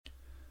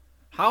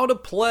How to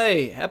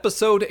Play,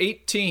 Episode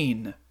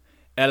 18,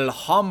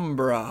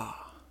 Alhambra.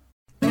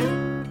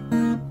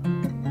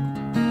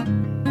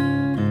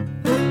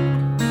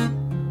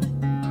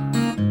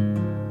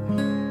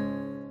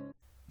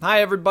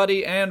 Hi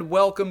everybody, and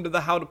welcome to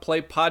the How to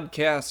Play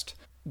podcast.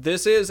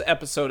 This is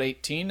episode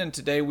 18, and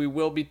today we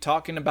will be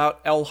talking about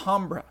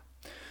Alhambra.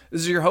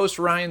 This is your host,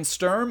 Ryan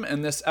Sturm,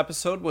 and this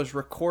episode was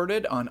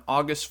recorded on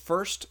August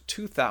 1st,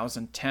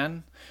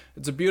 2010.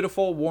 It's a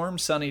beautiful, warm,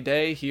 sunny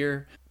day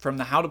here from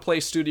the How to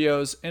Play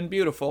studios in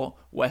beautiful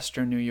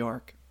Western New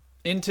York.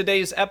 In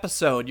today's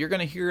episode, you're going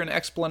to hear an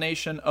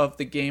explanation of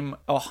the game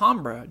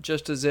Alhambra,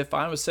 just as if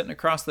I was sitting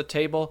across the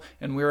table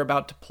and we were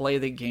about to play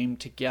the game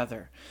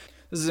together.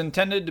 This is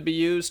intended to be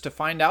used to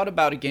find out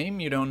about a game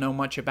you don't know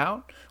much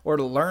about, or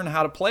to learn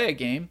how to play a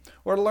game,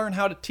 or to learn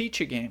how to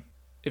teach a game.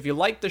 If you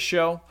like the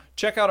show,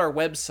 check out our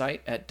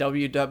website at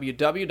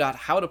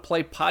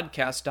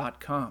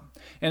www.howtoplaypodcast.com.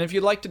 And if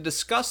you'd like to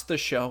discuss the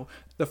show,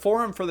 the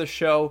forum for the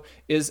show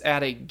is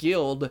at a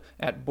guild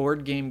at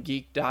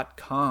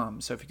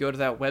boardgamegeek.com. So if you go to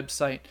that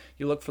website,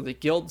 you look for the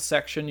guild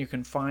section, you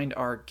can find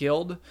our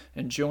guild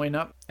and join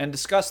up and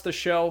discuss the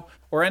show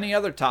or any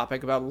other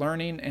topic about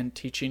learning and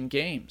teaching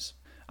games.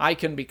 I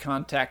can be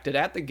contacted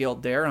at the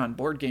guild there on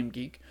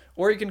BoardGameGeek,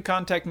 or you can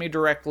contact me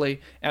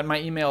directly at my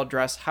email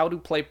address,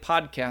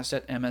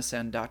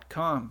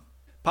 howtoplaypodcast@msn.com.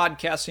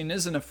 Podcasting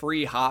isn't a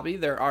free hobby.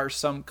 There are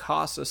some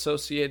costs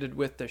associated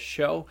with the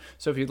show,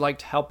 so if you'd like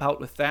to help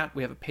out with that,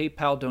 we have a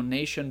PayPal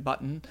donation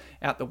button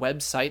at the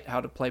website,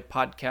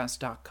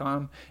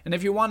 howtoplaypodcast.com. And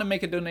if you want to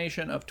make a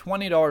donation of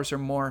 $20 or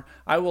more,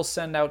 I will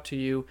send out to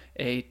you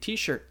a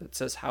t-shirt that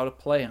says How to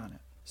Play on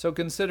it. So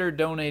consider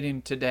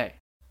donating today.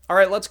 All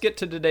right, let's get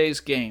to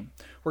today's game.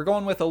 We're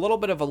going with a little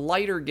bit of a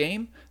lighter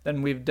game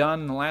than we've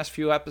done in the last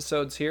few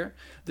episodes here.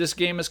 This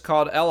game is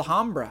called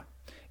Alhambra.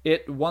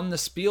 It won the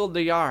Spiel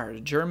des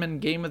Jahres, German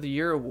Game of the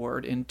Year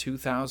award in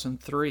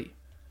 2003.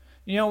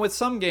 You know, with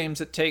some games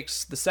it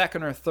takes the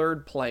second or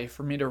third play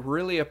for me to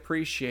really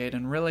appreciate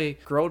and really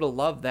grow to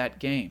love that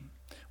game,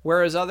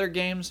 whereas other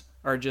games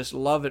are just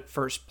love at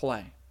first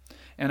play.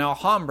 And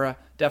Alhambra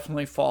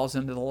definitely falls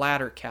into the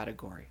latter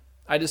category.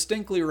 I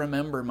distinctly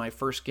remember my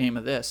first game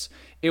of this.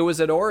 It was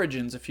at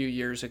Origins a few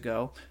years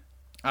ago.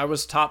 I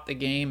was taught the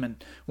game,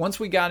 and once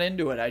we got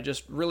into it, I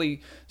just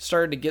really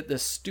started to get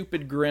this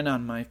stupid grin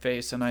on my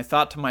face, and I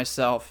thought to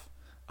myself,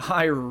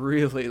 I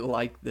really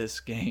like this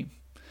game.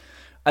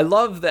 I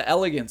love the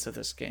elegance of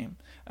this game.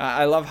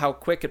 I love how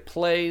quick it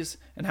plays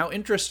and how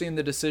interesting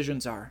the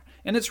decisions are.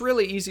 And it's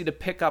really easy to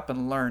pick up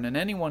and learn, and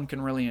anyone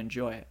can really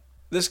enjoy it.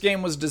 This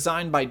game was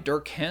designed by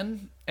Dirk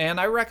Henn, and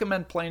I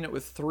recommend playing it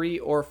with 3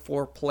 or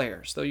 4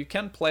 players, though you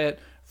can play it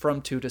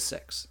from 2 to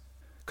 6.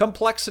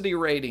 Complexity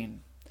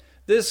rating.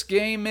 This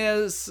game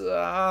is,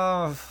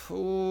 I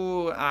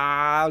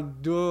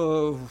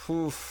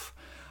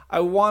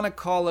want to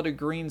call it a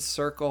green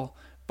circle,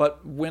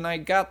 but when I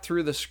got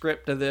through the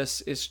script of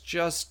this, it's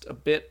just a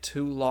bit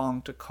too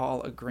long to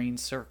call a green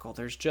circle.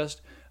 There's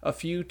just a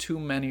few too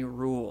many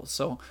rules,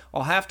 so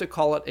I'll have to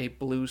call it a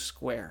blue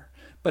square.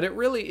 But it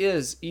really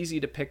is easy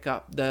to pick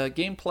up. The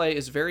gameplay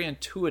is very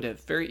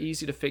intuitive, very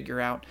easy to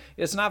figure out.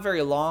 It's not a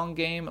very long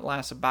game. It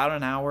lasts about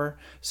an hour.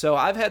 So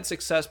I've had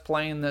success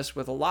playing this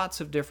with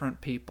lots of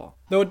different people.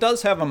 Though it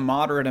does have a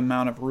moderate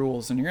amount of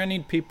rules, and you're going to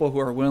need people who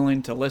are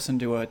willing to listen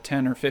to a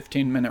 10 or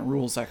 15 minute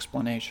rules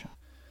explanation.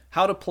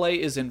 How to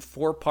Play is in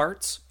 4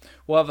 parts.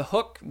 We'll have a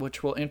hook,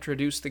 which will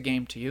introduce the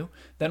game to you.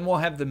 Then we'll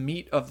have the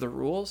meat of the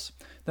rules.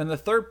 Then the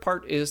third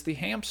part is the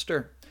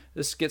hamster.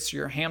 This gets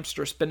your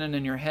hamster spinning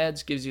in your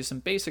heads, gives you some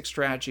basic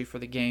strategy for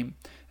the game.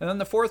 And then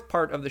the fourth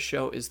part of the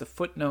show is the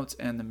footnotes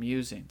and the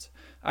musings.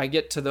 I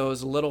get to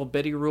those little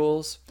bitty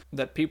rules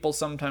that people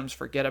sometimes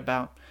forget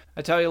about.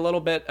 I tell you a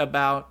little bit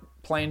about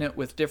playing it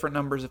with different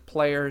numbers of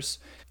players.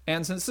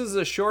 And since this is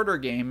a shorter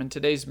game in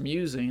today's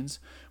musings,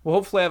 we'll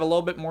hopefully have a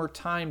little bit more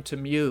time to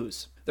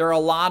muse. There are a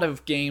lot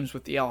of games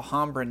with the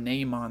Alhambra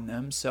name on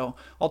them, so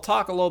I'll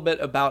talk a little bit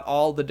about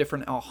all the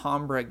different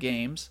Alhambra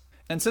games.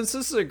 And since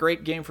this is a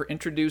great game for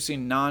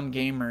introducing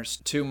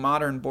non-gamers to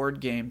modern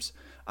board games,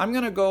 I'm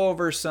going to go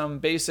over some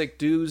basic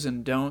do's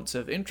and don'ts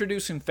of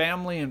introducing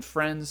family and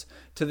friends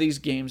to these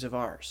games of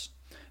ours.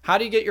 How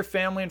do you get your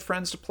family and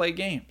friends to play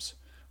games?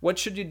 What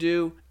should you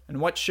do and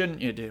what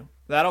shouldn't you do?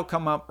 That'll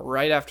come up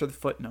right after the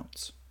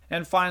footnotes.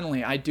 And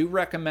finally, I do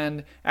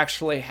recommend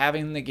actually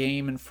having the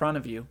game in front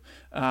of you,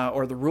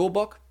 or the rule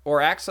book,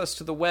 or access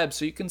to the web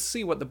so you can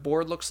see what the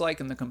board looks like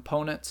and the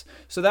components,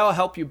 so that will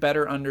help you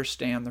better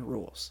understand the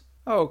rules.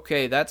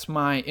 Okay, that's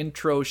my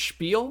intro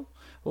spiel.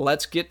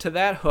 Let's get to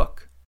that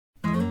hook.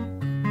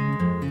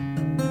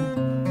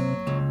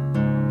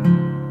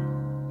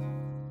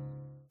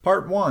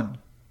 Part 1.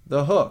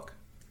 The hook.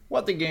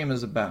 What the game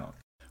is about.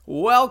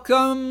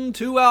 Welcome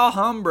to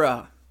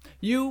Alhambra.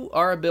 You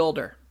are a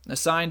builder,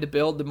 assigned to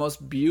build the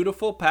most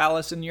beautiful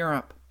palace in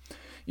Europe.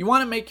 You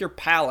want to make your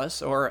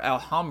palace, or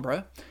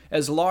Alhambra,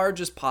 as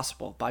large as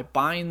possible by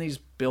buying these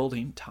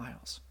building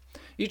tiles.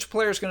 Each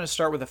player is going to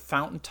start with a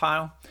fountain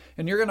tile,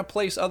 and you're going to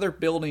place other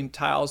building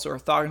tiles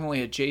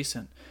orthogonally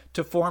adjacent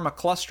to form a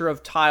cluster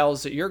of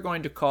tiles that you're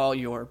going to call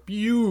your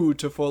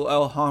beautiful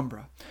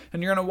Alhambra,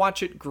 and you're going to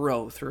watch it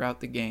grow throughout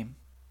the game.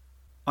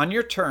 On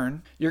your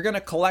turn, you're going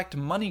to collect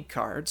money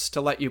cards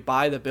to let you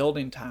buy the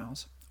building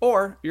tiles,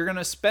 or you're going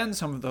to spend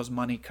some of those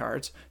money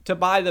cards to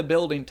buy the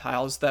building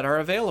tiles that are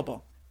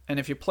available. And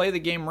if you play the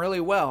game really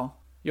well,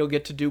 you'll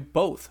get to do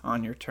both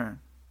on your turn.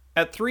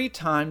 At 3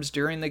 times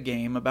during the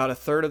game, about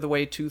 1/3 of the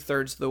way,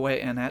 2/3 of the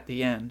way, and at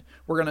the end,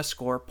 we're going to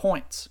score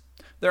points.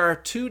 There are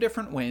 2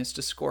 different ways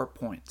to score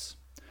points.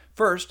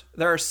 First,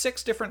 there are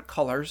 6 different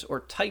colors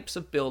or types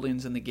of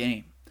buildings in the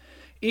game.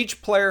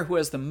 Each player who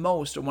has the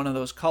most of one of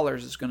those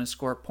colors is going to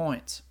score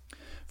points.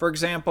 For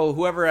example,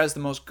 whoever has the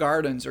most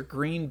gardens or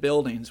green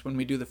buildings when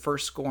we do the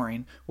first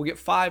scoring will get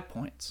 5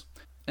 points.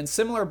 And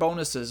similar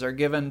bonuses are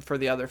given for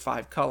the other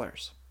 5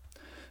 colors.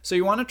 So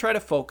you want to try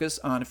to focus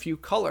on a few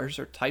colors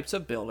or types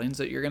of buildings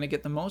that you're going to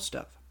get the most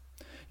of.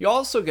 You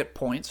also get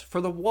points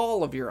for the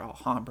wall of your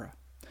Alhambra.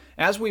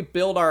 As we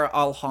build our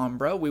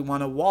Alhambra, we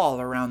want a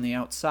wall around the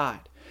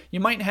outside. You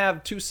might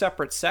have 2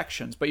 separate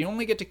sections, but you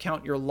only get to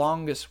count your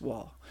longest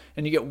wall,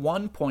 and you get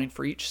 1 point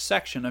for each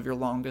section of your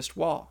longest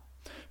wall.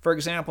 For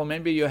example,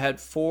 maybe you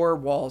had 4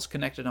 walls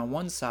connected on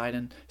one side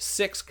and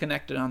 6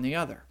 connected on the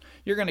other.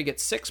 You're going to get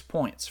 6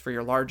 points for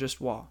your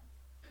largest wall.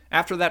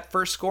 After that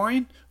first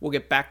scoring, we'll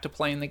get back to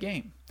playing the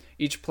game.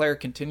 Each player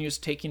continues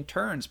taking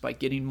turns by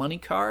getting money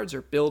cards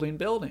or building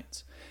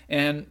buildings.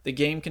 And the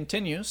game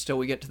continues till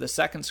we get to the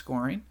second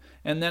scoring,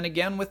 and then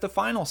again with the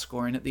final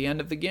scoring at the end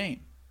of the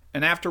game.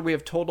 And after we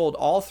have totaled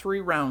all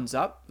 3 rounds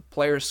up, the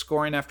players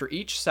scoring after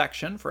each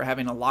section for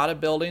having a lot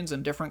of buildings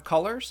in different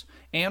colors,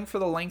 and for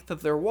the length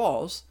of their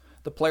walls,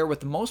 the player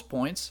with the most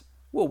points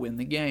will win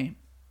the game.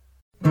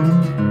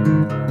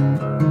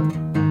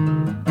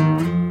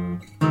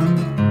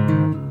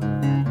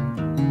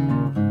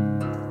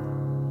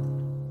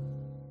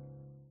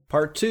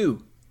 Part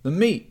 2, the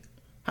meat,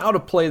 how to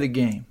play the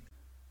game.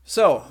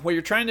 So, what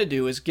you're trying to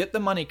do is get the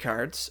money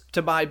cards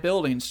to buy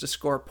buildings to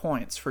score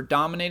points for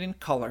dominating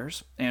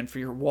colors and for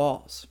your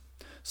walls.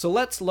 So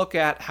let's look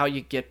at how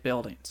you get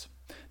buildings.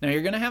 Now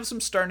you're going to have some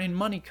starting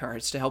money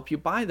cards to help you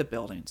buy the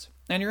buildings,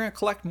 and you're going to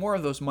collect more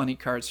of those money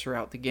cards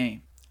throughout the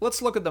game.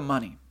 Let's look at the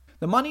money.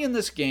 The money in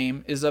this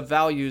game is of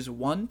values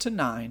 1 to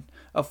 9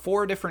 of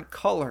 4 different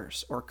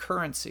colors or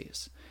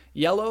currencies: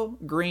 yellow,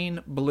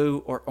 green, blue,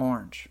 or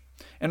orange.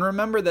 And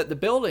remember that the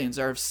buildings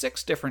are of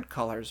 6 different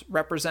colors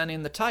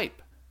representing the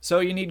type. So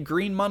you need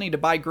green money to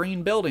buy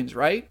green buildings,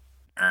 right?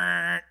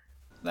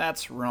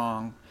 That's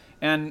wrong.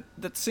 And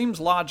that seems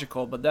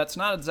logical, but that's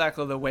not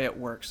exactly the way it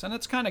works, and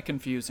it's kind of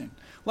confusing.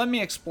 Let me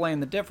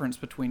explain the difference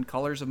between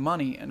colors of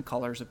money and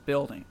colors of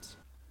buildings.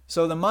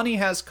 So the money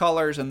has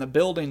colors and the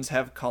buildings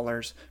have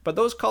colors, but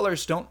those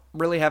colors don't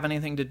really have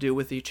anything to do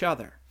with each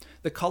other.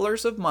 The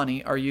colors of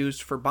money are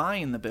used for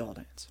buying the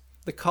buildings.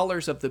 The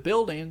colors of the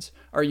buildings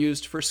are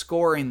used for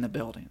scoring the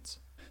buildings.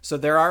 So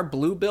there are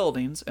blue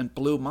buildings and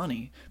blue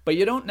money, but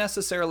you don't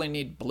necessarily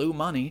need blue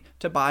money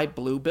to buy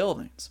blue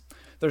buildings.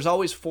 There's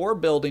always 4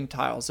 building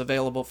tiles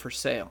available for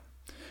sale.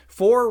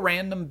 4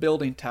 random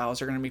building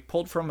tiles are going to be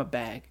pulled from a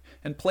bag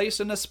and placed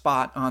in a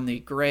spot on the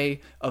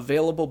gray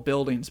Available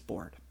Buildings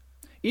board.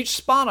 Each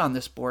spot on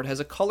this board has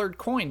a colored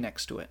coin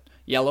next to it: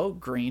 yellow,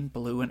 green,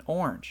 blue, and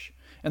orange.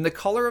 And the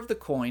color of the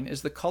coin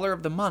is the color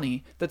of the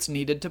money that's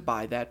needed to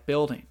buy that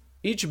building.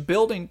 Each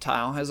building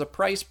tile has a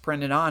price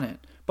printed on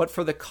it, but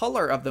for the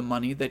color of the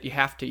money that you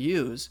have to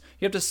use,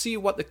 you have to see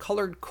what the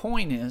colored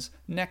coin is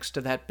next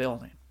to that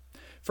building.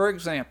 For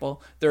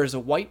example, there is a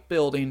white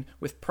building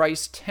with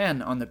price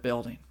 10 on the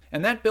building,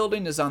 and that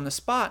building is on the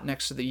spot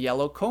next to the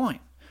yellow coin.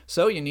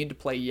 So you need to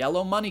play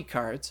yellow money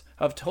cards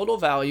of total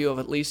value of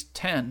at least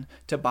 10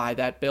 to buy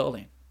that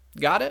building.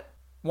 Got it?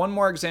 One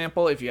more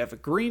example: if you have a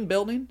green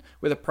building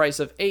with a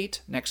price of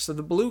 8 next to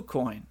the blue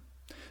coin.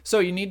 So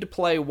you need to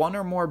play 1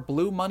 or more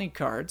blue money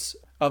cards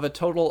of a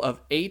total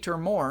of 8 or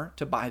more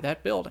to buy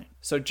that building.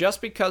 So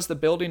just because the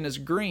building is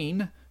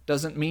green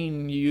doesn't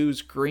mean you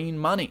use green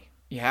money.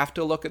 You have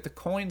to look at the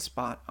coin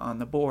spot on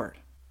the board.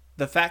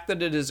 The fact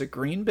that it is a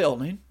green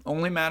building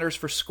only matters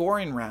for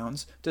scoring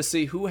rounds to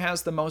see who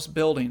has the most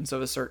buildings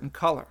of a certain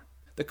color.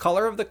 The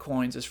color of the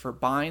coins is for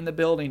buying the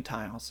building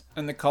tiles,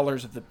 and the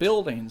colors of the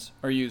buildings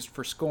are used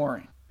for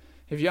scoring.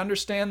 If you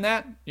understand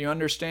that, you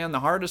understand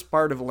the hardest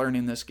part of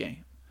learning this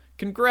game.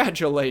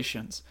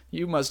 Congratulations!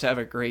 You must have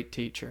a great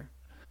teacher.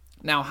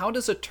 Now, how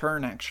does a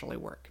turn actually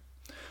work?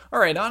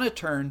 Alright, on a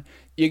turn,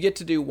 you get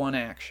to do one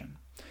action.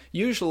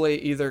 Usually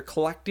either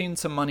collecting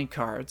some money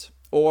cards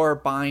or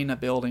buying a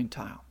building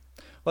tile.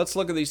 Let's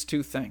look at these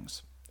 2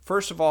 things.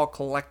 First of all,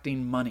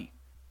 collecting money.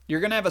 You're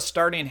going to have a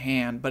starting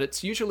hand, but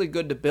it's usually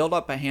good to build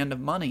up a hand of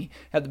money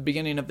at the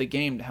beginning of the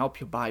game to help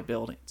you buy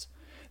buildings.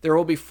 There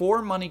will be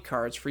 4 money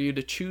cards for you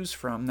to choose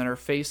from that are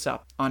face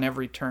up on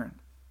every turn.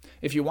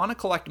 If you want to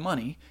collect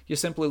money, you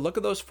simply look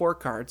at those 4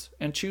 cards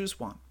and choose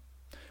one.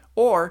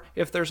 Or,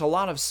 if there's a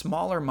lot of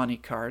smaller money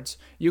cards,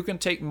 you can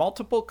take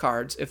multiple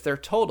cards if their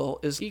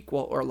total is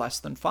equal or less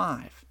than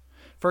 5.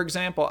 For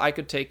example, I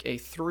could take a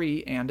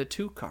 3 and a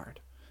 2 card.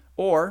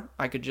 Or,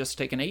 I could just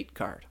take an 8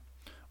 card.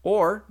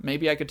 Or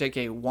maybe I could take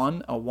a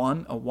 1, a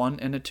 1, a 1,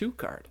 and a 2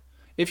 card.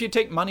 If you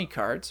take money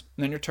cards,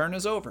 then your turn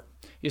is over.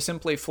 You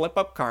simply flip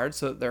up cards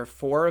so that there are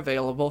 4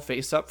 available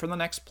face up for the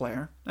next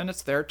player, and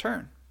it's their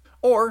turn.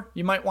 Or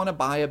you might want to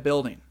buy a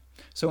building.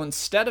 So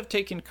instead of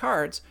taking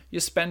cards, you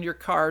spend your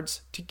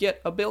cards to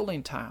get a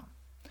building tile.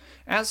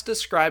 As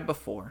described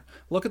before,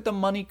 look at the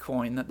money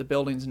coin that the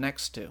building's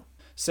next to.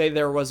 Say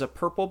there was a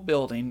purple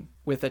building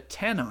with a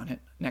 10 on it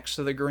next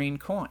to the green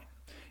coin.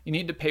 You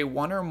need to pay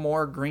 1 or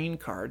more green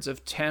cards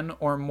of 10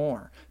 or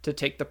more to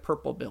take the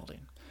purple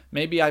building.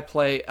 Maybe I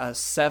play a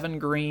 7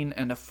 green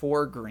and a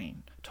 4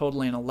 green,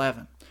 totaling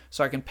 11.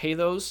 So I can pay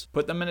those,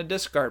 put them in a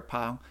discard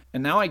pile,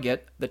 and now I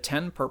get the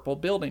 10 purple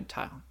building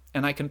tile.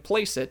 And I can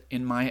place it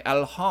in my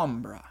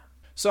Alhambra.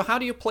 So how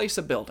do you place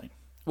a building?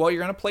 Well,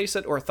 you're going to place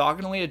it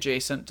orthogonally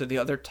adjacent to the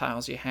other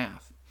tiles you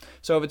have.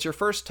 So if it's your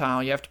first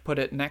tile, you have to put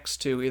it next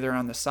to either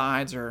on the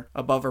sides or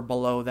above or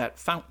below that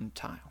fountain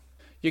tile.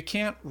 You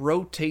can't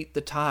rotate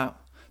the tile.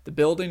 The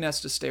building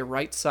has to stay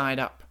right side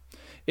up.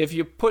 If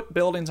you put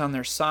buildings on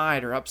their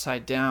side or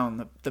upside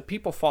down, the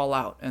people fall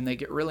out and they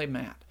get really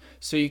mad.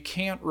 So you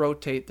can't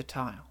rotate the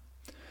tile.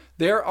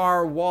 There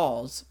are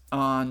walls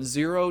on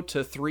 0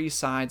 to 3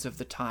 sides of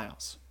the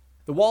tiles.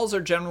 The walls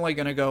are generally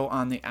going to go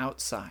on the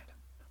outside.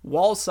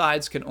 Wall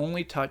sides can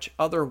only touch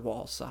other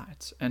wall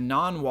sides, and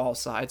non-wall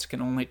sides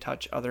can only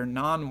touch other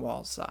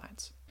non-wall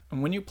sides.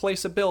 And when you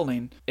place a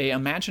building, an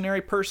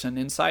imaginary person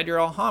inside your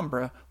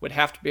Alhambra would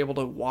have to be able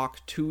to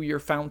walk to your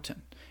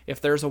fountain. If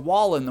there's a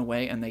wall in the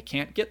way and they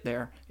can't get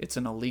there, it's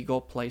an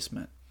illegal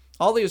placement.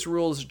 All these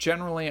rules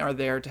generally are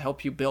there to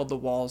help you build the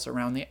walls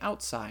around the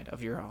outside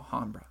of your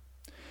Alhambra.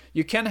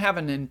 You can have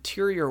an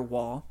interior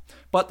wall,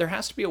 but there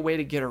has to be a way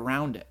to get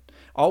around it.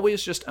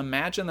 Always just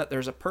imagine that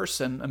there's a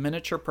person, a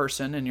miniature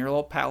person in your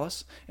little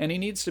palace, and he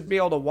needs to be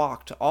able to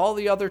walk to all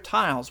the other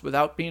tiles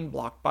without being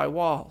blocked by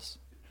walls.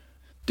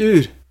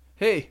 Dude,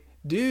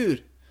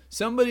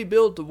 somebody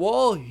built a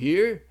wall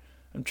here.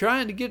 I'm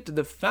trying to get to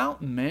the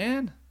fountain,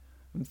 man.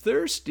 I'm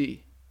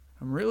thirsty.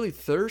 I'm really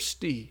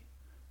thirsty.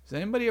 Does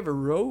anybody have a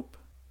rope?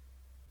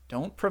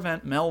 Don't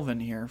prevent Melvin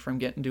here from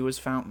getting to his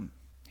fountain.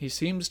 He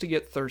seems to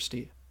get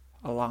thirsty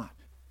a lot.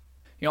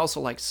 He also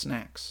likes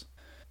snacks.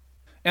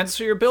 And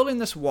so you're building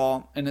this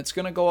wall, and it's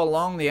going to go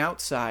along the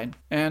outside,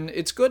 and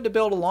it's good to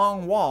build a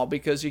long wall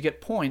because you get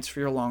points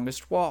for your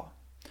longest wall.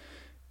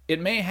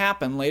 It may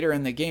happen later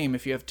in the game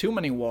if you have too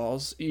many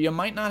walls, you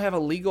might not have a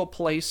legal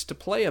place to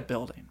play a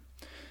building.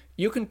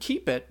 You can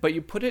keep it, but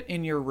you put it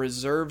in your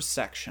reserve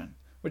section,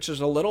 which is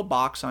a little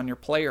box on your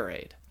player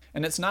aid.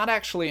 And it's not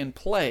actually in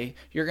play,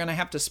 you're going to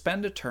have to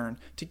spend a turn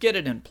to get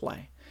it in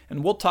play.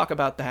 And we'll talk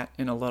about that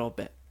in a little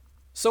bit.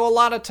 So a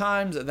lot of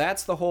times,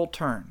 that's the whole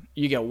turn.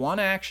 You get one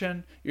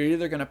action, you're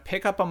either going to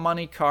pick up a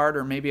money card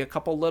or maybe a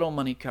couple little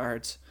money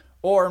cards,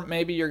 or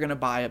maybe you're going to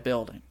buy a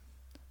building.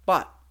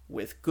 But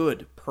with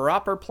good,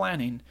 proper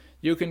planning,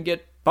 you can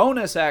get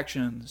bonus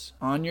actions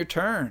on your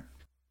turn.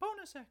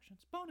 Bonus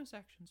actions, bonus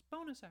actions,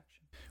 bonus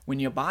actions. When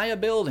you buy a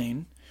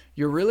building,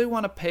 you really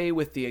want to pay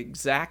with the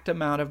exact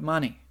amount of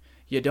money.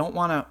 You don't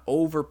want to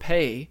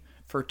overpay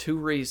for 2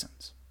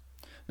 reasons.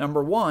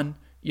 Number 1,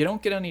 you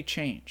don't get any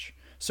change.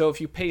 So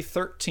if you pay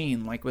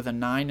 13, like with a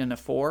 9 and a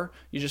 4,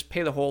 you just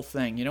pay the whole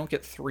thing. You don't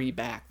get 3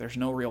 back. There's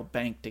no real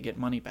bank to get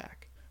money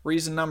back.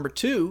 Reason number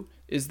 2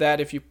 is that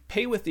if you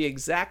pay with the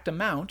exact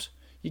amount,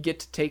 you get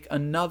to take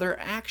another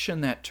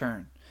action that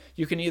turn.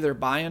 You can either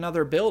buy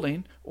another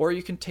building or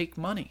you can take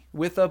money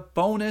with a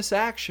bonus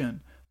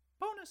action.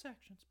 Bonus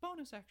actions,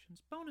 bonus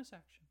actions, bonus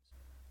actions.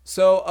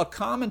 So a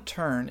common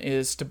turn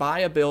is to buy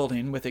a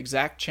building with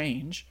exact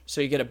change, so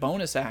you get a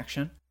bonus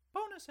action,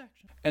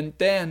 and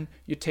then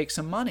you take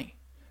some money.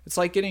 It's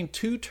like getting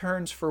 2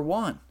 turns for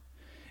 1.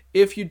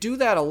 If you do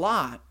that a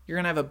lot, you're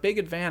going to have a big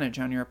advantage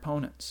on your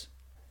opponents.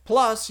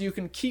 Plus, you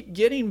can keep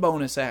getting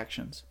bonus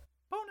actions.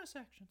 Bonus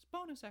actions,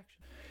 bonus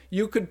actions.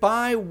 You could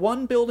buy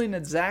 1 building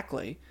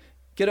exactly,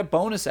 get a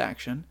bonus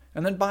action,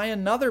 and then buy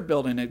another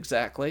building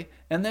exactly,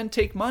 and then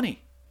take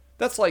money.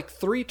 That's like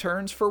 3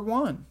 turns for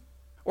 1.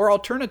 Or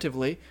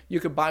alternatively, you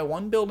could buy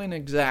 1 building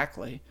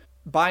exactly,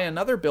 buy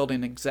another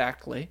building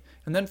exactly,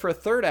 and then for a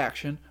third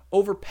action,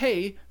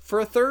 overpay for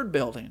a third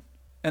building.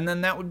 And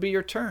then that would be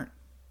your turn.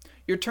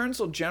 Your turns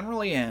will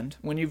generally end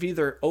when you've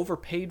either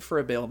overpaid for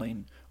a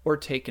building or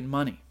taken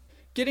money.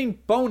 Getting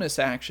bonus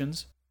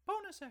actions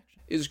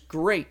is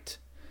great.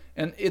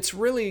 And it's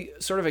really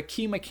sort of a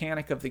key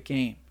mechanic of the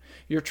game.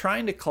 You're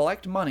trying to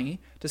collect money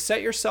to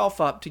set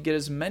yourself up to get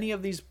as many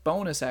of these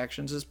bonus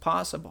actions as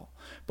possible,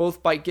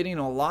 both by getting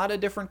a lot of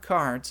different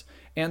cards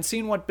and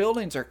seeing what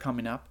buildings are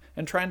coming up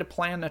and trying to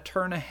plan a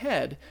turn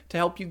ahead to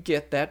help you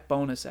get that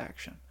bonus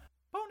action.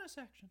 Bonus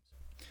actions.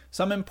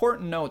 Some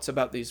important notes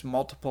about these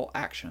multiple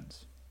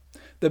actions.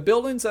 The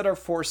buildings that are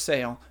for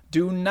sale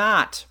do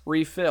not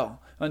refill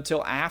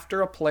until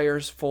after a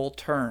player's full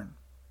turn.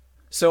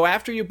 So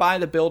after you buy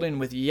the building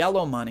with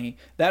yellow money,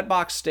 that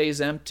box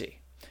stays empty.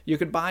 You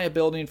could buy a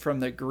building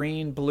from the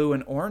green, blue,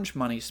 and orange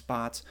money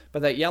spots,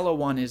 but that yellow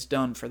one is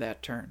done for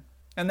that turn.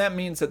 And that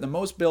means that the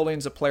most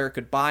buildings a player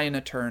could buy in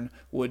a turn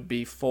would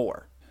be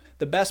 4.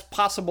 The best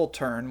possible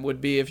turn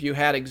would be if you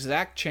had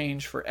exact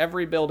change for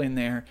every building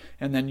there,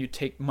 and then you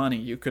take money.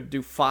 You could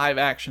do 5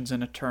 actions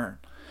in a turn.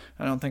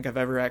 I don't think I've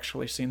ever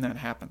actually seen that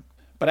happen.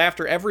 But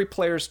after every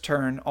player's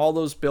turn, all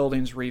those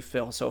buildings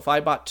refill. So if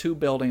I bought 2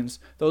 buildings,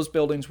 those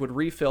buildings would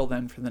refill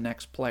then for the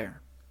next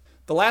player.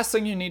 The last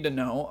thing you need to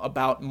know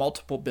about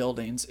multiple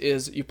buildings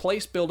is you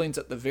place buildings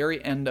at the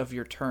very end of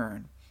your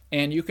turn,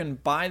 and you can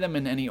buy them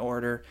in any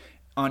order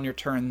on your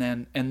turn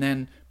then, and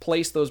then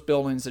place those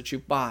buildings that you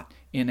bought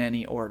in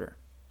any order.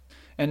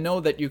 And know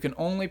that you can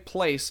only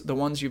place the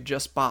ones you've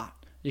just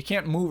bought. You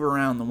can't move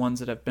around the ones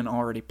that have been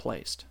already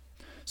placed.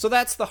 So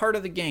that's the heart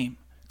of the game.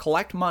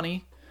 Collect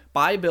money,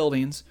 buy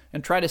buildings,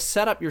 and try to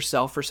set up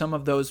yourself for some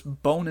of those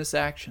bonus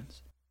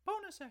actions.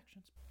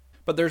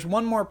 But there's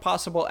one more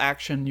possible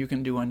action you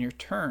can do on your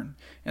turn,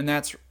 and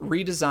that's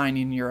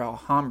redesigning your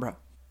Alhambra.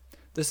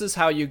 This is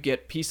how you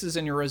get pieces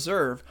in your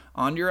reserve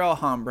onto your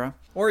Alhambra,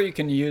 or you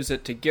can use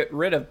it to get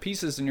rid of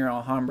pieces in your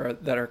Alhambra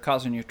that are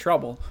causing you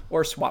trouble,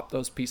 or swap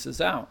those pieces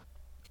out.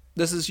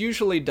 This is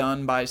usually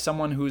done by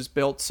someone who's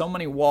built so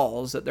many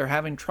walls that they're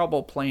having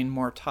trouble playing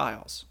more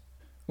tiles.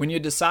 When you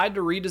decide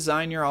to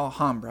redesign your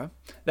Alhambra,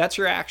 that's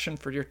your action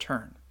for your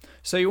turn,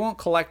 so you won't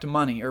collect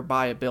money or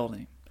buy a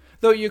building.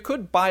 Though you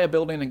could buy a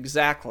building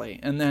exactly,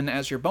 and then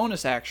as your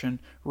bonus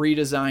action,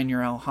 redesign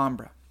your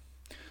Alhambra.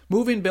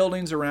 Moving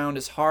buildings around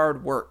is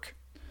hard work.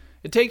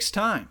 It takes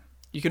time.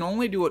 You can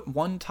only do it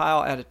 1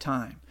 tile at a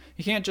time.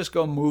 You can't just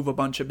go move a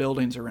bunch of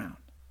buildings around.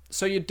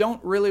 So you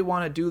don't really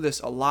want to do this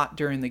a lot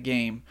during the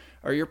game,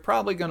 or you're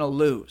probably going to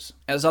lose,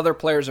 as other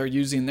players are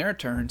using their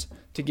turns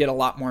to get a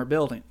lot more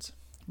buildings.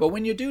 But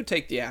when you do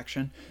take the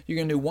action, you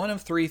can do one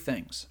of 3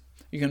 things.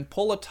 You can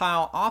pull a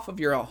tile off of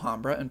your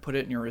Alhambra and put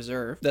it in your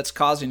reserve that's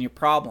causing you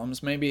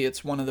problems. Maybe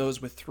it's one of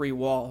those with 3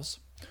 walls.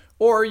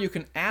 Or you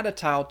can add a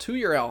tile to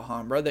your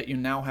Alhambra that you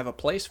now have a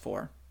place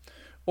for.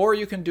 Or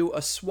you can do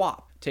a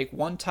swap. Take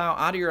 1 tile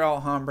out of your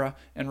Alhambra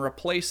and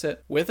replace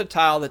it with a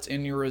tile that's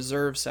in your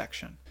reserve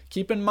section.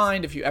 Keep in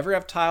mind, if you ever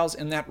have tiles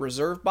in that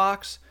reserve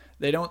box,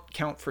 they don't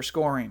count for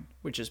scoring,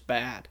 which is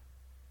bad.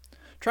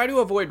 Try to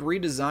avoid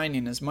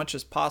redesigning as much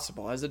as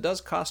possible, as it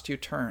does cost you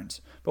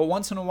turns, but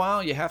once in a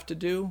while you have to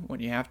do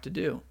what you have to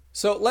do.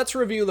 So let's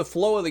review the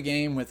flow of the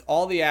game with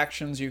all the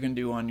actions you can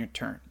do on your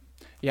turn.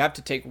 You have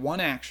to take 1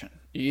 action.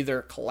 You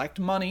either collect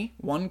money,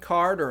 1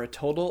 card or a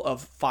total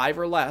of 5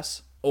 or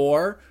less,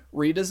 or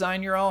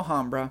redesign your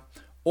Alhambra,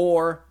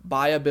 or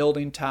buy a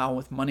building tile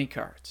with money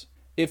cards.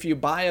 If you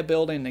buy a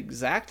building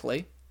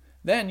exactly,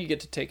 then you get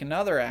to take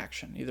another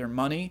action, either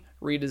money,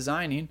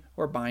 redesigning,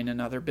 or buying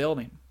another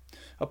building.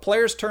 A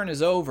player's turn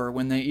is over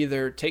when they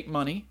either take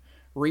money,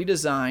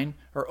 redesign,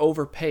 or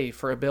overpay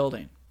for a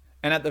building.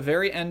 And at the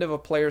very end of a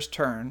player's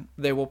turn,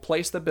 they will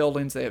place the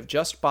buildings they have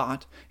just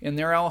bought in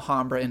their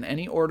Alhambra in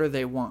any order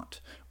they want,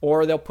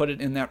 or they'll put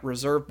it in that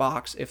reserve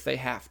box if they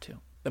have to.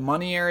 The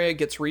money area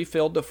gets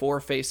refilled to 4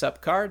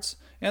 face-up cards,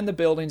 and the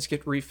buildings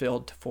get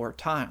refilled to 4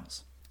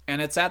 tiles.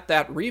 And it's at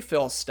that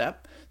refill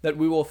step that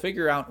we will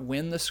figure out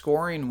when the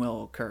scoring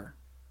will occur.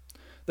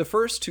 The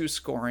first 2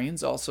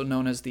 scorings, also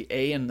known as the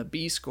A and the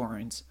B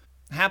scorings,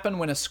 happen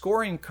when a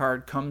scoring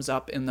card comes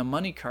up in the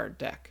money card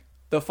deck.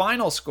 The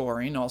final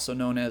scoring, also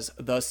known as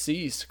the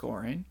C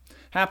scoring,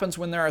 happens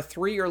when there are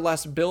 3 or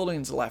less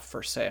buildings left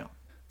for sale.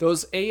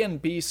 Those A and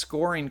B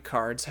scoring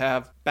cards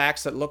have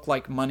backs that look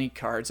like money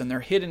cards, and they're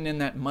hidden in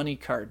that money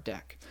card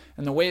deck.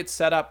 And the way it's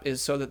set up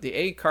is so that the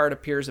A card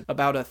appears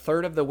about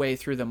 1/3 of the way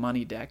through the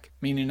money deck,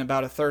 meaning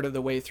about 1/3 of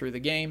the way through the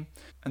game,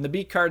 and the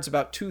B card's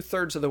about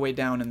 2/3 of the way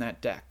down in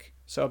that deck.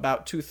 So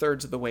about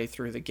 2/3 of the way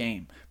through the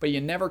game. But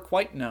you never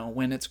quite know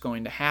when it's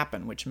going to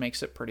happen, which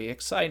makes it pretty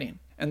exciting.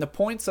 And the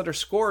points that are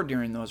scored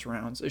during those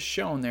rounds is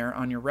shown there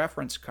on your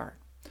reference card.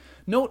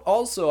 Note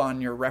also on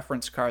your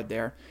reference card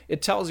there,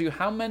 it tells you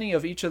how many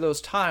of each of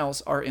those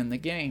tiles are in the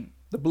game.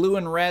 The blue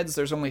and reds,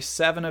 there's only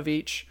 7 of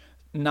each,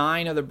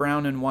 9 of the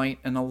brown and white,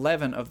 and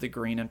 11 of the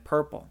green and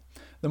purple.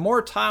 The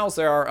more tiles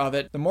there are of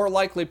it, the more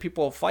likely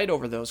people will fight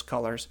over those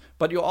colors,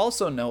 but you'll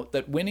also note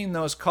that winning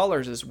those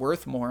colors is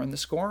worth more in the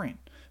scoring.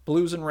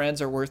 Blues and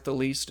reds are worth the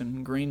least,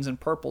 and greens and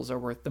purples are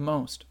worth the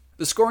most.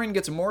 The scoring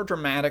gets more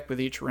dramatic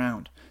with each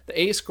round. The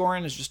A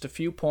scoring is just a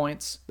few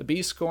points, the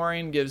B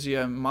scoring gives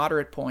you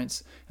moderate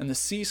points, and the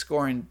C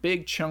scoring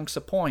big chunks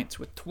of points,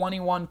 with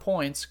 21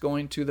 points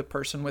going to the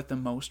person with the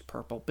most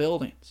purple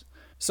buildings.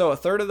 So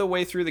 1/3 of the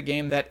way through the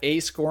game, that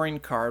A scoring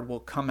card will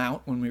come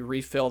out when we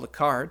refill the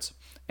cards,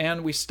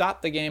 and we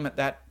stop the game at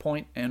that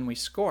point and we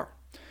score.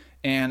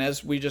 And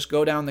as we just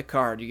go down the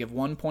card, you give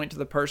 1 point to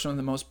the person with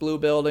the most blue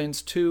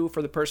buildings, 2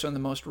 for the person with the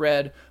most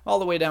red, all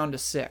the way down to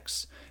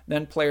 6.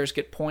 Then players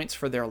get points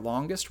for their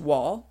longest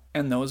wall,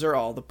 and those are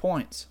all the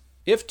points.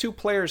 If 2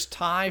 players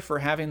tie for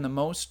having the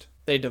most,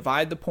 they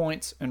divide the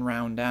points and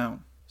round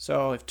down.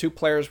 So if 2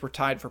 players were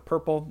tied for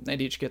purple,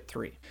 they'd each get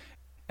 3.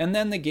 And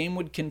then the game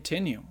would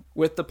continue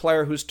with the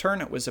player whose turn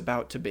it was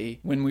about to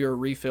be when we were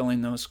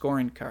refilling those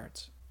scoring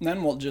cards.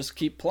 Then we'll just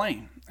keep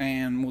playing,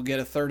 and we'll get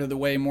 1/3 of the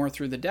way more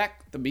through the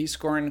deck. The B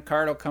scoring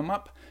card will come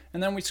up,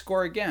 And then we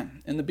score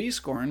again. In the B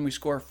scoring, we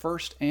score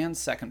first and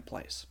second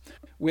place.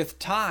 With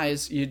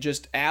ties, you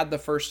just add the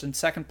first and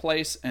second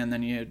place, and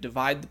then you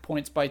divide the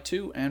points by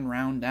 2 and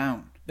round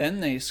down. Then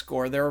they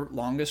score their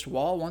longest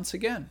wall once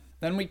again.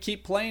 Then we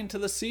keep playing to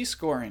the C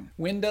scoring.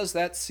 When does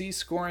that C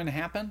scoring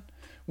happen?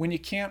 When you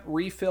can't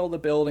refill the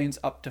buildings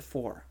up to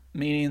 4,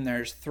 meaning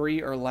there's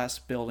 3 or less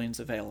buildings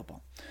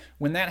available.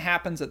 When that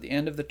happens at the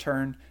end of the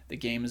turn, the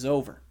game is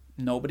over.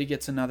 Nobody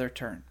gets another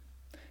turn.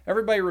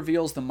 Everybody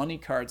reveals the money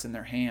cards in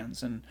their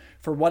hands, and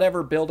for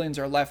whatever buildings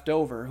are left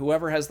over,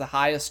 whoever has the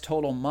highest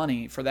total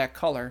money for that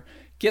color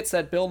gets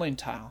that building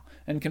tile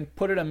and can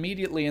put it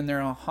immediately in their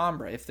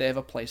Alhambra if they have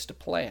a place to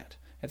play it.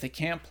 If they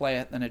can't play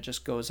it, then it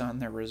just goes on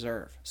their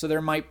reserve. So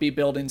there might be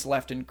buildings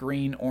left in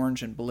green,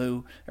 orange, and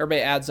blue.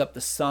 Everybody adds up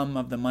the sum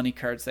of the money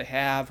cards they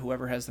have.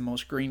 Whoever has the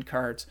most green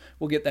cards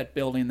will get that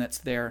building that's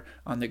there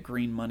on the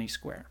green money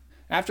square.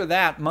 After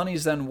that,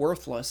 money's then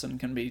worthless and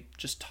can be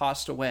just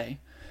tossed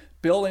away.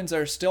 Buildings that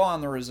are still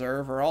on the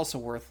reserve are also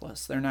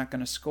worthless. They're not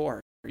going to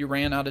score. You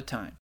ran out of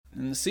time.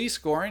 In the C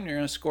scoring, you're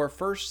going to score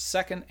first,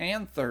 second,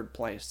 and third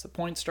place. The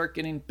points start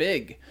getting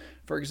big.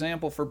 For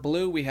example, for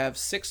blue, we have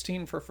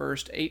 16 for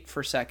first, 8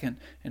 for second,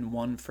 and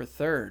 1 for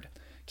third.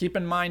 Keep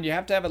in mind, you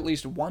have to have at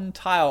least one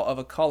tile of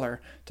a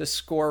color to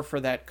score for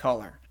that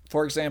color.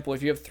 For example,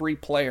 if you have 3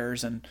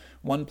 players and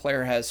one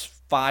player has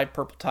 5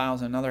 purple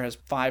tiles and another has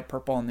 5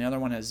 purple and the other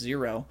one has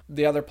 0,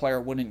 the other player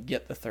wouldn't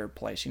get the third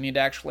place. You need to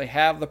actually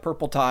have the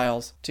purple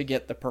tiles to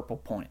get the purple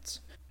points.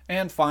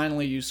 And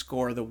finally, you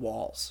score the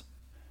walls.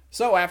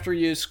 So after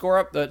you score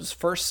up the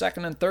first,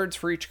 second, and thirds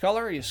for each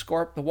color, you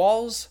score up the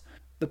walls.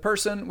 The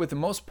person with the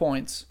most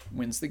points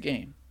wins the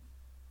game.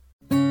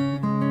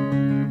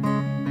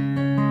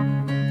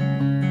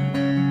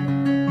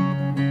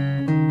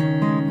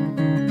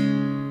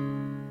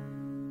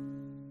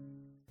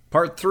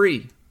 Part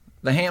 3.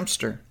 The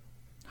hamster.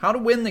 How to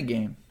win the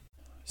game.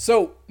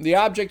 So, the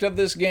object of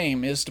this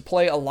game is to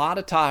play a lot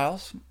of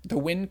tiles, to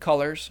win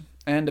colors,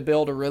 and to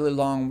build a really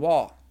long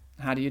wall.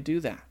 How do you do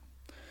that?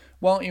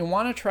 Well, you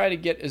want to try to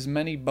get as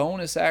many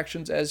bonus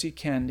actions as you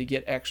can to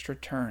get extra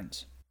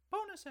turns.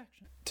 Bonus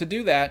action. To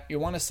do that, you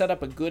want to set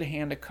up a good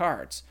hand of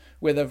cards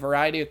with a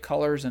variety of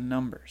colors and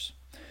numbers.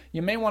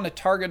 You may want to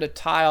target a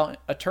tile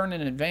a turn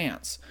in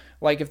advance,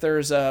 like if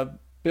there's a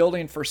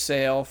building for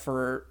sale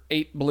for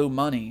 8 blue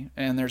money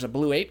and there's a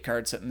blue 8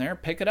 card sitting there,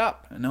 pick it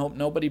up and hope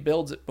nobody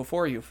builds it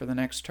before you for the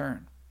next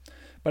turn.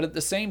 But at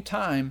the same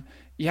time,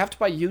 you have to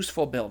buy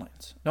useful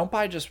buildings. Don't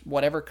buy just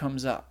whatever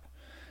comes up.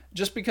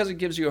 Just because it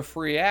gives you a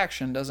free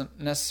action doesn't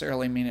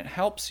necessarily mean it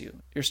helps you.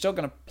 You're still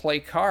going to play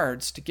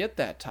cards to get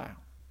that tile.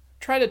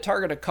 Try to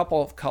target a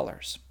couple of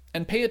colors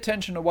and pay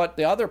attention to what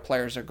the other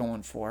players are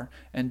going for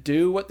and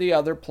do what the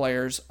other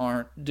players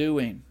aren't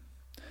doing.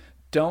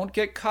 Don't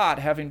get caught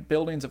having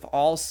buildings of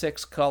all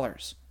 6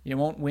 colors. You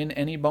won't win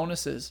any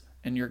bonuses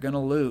and you're going to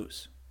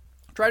lose.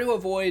 Try to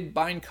avoid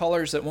buying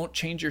colors that won't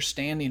change your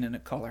standing in a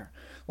color,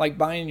 like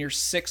buying your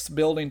 6th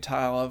building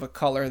tile of a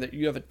color that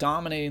you have a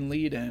dominating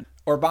lead in,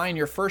 or buying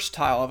your first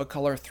tile of a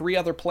color 3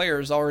 other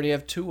players already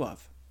have 2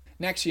 of.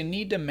 Next, you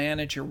need to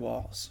manage your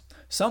walls.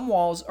 Some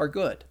walls are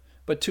good,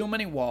 but too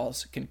many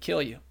walls can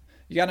kill you.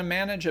 You got to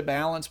manage a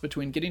balance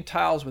between getting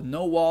tiles with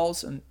no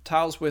walls and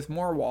tiles with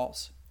more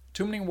walls.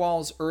 Too many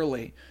walls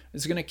early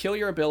is going to kill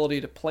your ability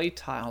to play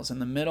tiles in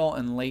the middle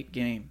and late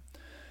game.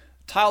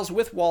 Tiles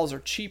with walls are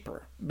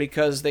cheaper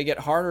because they get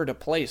harder to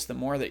place the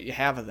more that you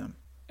have of them.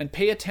 And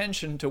pay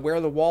attention to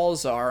where the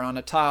walls are on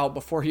a tile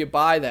before you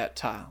buy that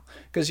tile,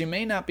 because you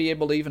may not be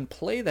able to even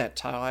play that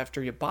tile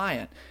after you buy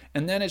it,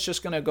 and then it's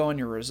just going to go in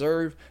your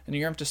reserve and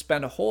you're going to have to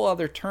spend a whole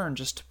other turn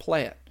just to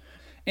play it.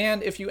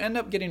 And if you end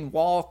up getting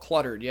wall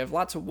cluttered, you have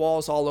lots of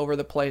walls all over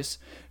the place,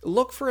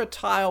 look for a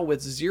tile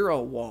with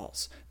 0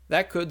 walls.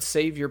 That could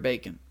save your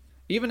bacon,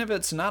 even if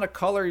it's not a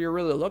color you're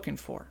really looking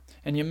for,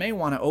 and you may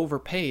want to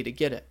overpay to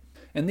get it.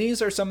 And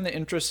these are some of the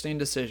interesting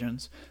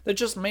decisions that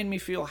just made me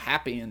feel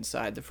happy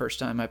inside the first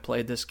time I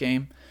played this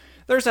game.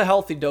 There's a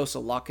healthy dose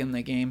of luck in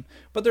the game,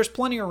 but there's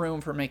plenty of room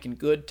for making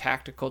good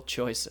tactical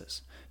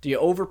choices. Do you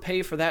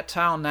overpay for that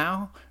tile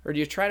now, or do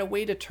you try to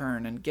wait a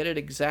turn and get it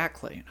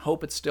exactly and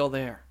hope it's still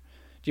there?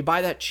 Do you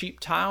buy that cheap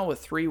tile with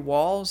 3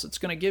 walls? It's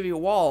going to give you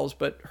walls,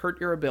 but hurt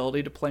your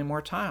ability to play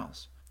more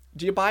tiles.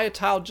 Do you buy a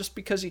tile just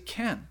because you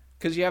can,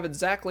 because you have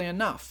exactly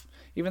enough?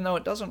 Even though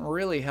it doesn't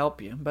really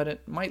help you, but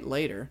it might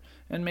later,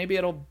 and maybe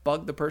it'll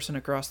bug the person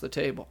across the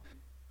table.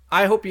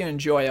 I hope you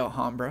enjoy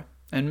Alhambra,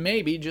 and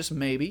maybe, just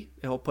maybe,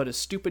 it'll put a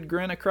stupid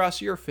grin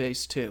across your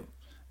face too,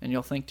 and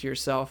you'll think to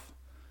yourself,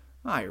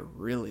 I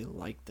really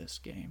like this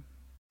game.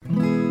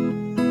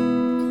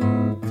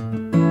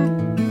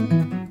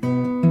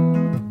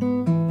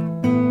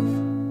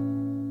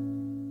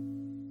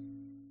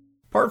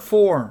 Part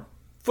 4.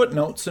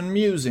 Footnotes and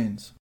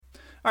Musings.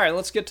 All right,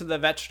 let's get to the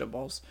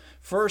vegetables.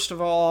 First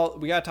of all,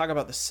 we got to talk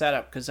about the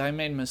setup because I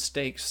made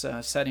mistakes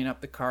setting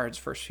up the cards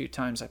first few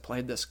times I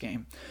played this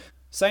game.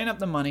 Setting up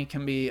the money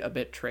can be a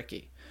bit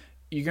tricky.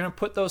 You're going to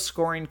put those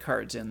scoring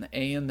cards in, the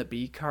A and the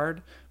B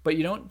card, but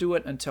you don't do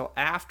it until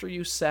after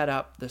you set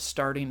up the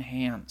starting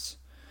hands.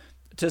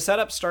 To set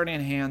up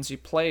starting hands, you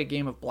play a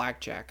game of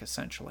blackjack,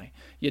 essentially.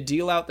 You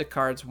deal out the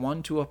cards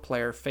one to a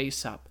player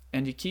face up,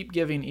 and you keep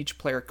giving each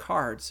player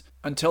cards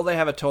until they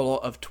have a total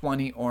of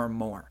 20 or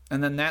more.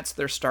 And then that's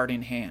their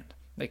starting hand.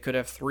 They could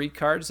have 3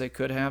 cards, they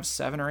could have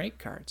 7 or 8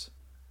 cards.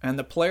 And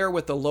the player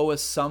with the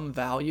lowest sum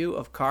value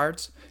of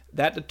cards,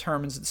 that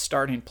determines the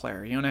starting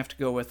player. You don't have to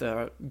go with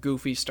a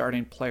goofy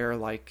starting player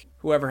like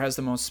whoever has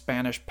the most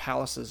Spanish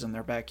palaces in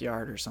their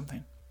backyard or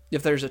something.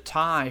 If there's a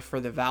tie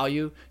for the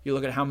value, you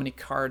look at how many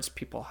cards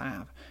people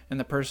have. And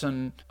the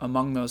person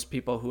among those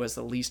people who has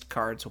the least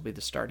cards will be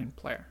the starting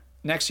player.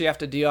 Next, you have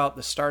to deal out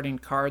the starting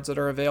cards that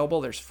are available.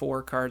 There's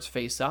 4 cards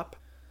face up.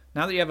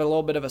 Now that you have a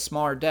little bit of a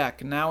smaller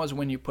deck, now is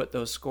when you put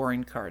those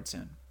scoring cards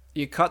in.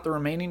 You cut the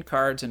remaining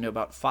cards into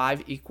about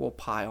 5 equal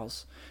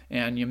piles,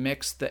 and you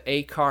mix the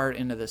A card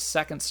into the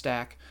second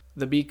stack,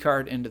 the B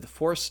card into the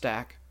fourth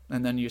stack,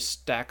 and then you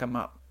stack them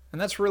up. And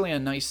that's really a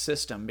nice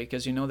system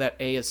because you know that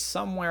A is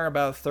somewhere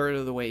about 1/3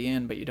 of the way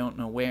in, but you don't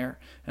know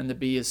where, and the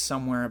B is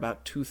somewhere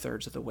about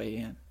 2/3 of the way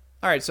in.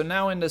 Alright, so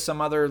now into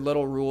some other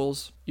little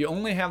rules. You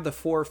only have the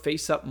 4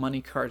 face-up money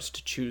cards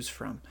to choose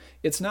from.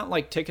 It's not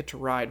like Ticket to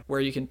Ride,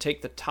 where you can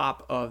take the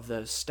top of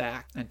the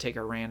stack and take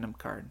a random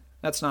card.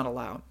 That's not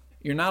allowed.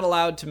 You're not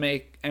allowed to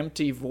make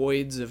empty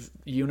voids of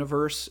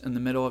universe in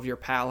the middle of your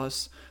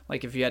palace.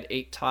 Like if you had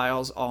 8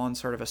 tiles all in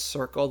sort of a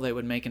circle, they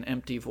would make an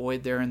empty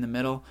void there in the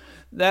middle.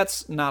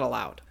 That's not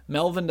allowed.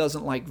 Melvin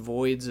doesn't like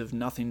voids of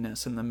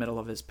nothingness in the middle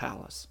of his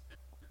palace.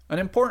 An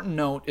important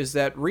note is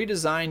that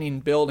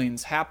redesigning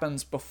buildings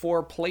happens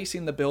before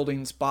placing the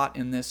buildings bought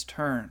in this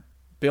turn.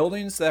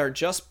 Buildings that are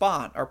just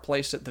bought are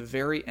placed at the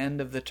very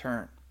end of the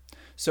turn.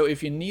 So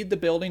if you need the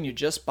building you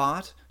just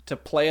bought to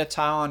play a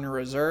tile on your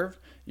reserve,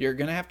 you're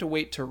going to have to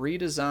wait to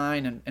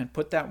redesign and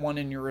put that one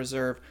in your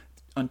reserve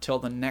until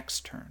the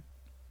next turn.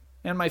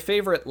 And my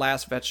favorite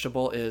last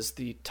vegetable is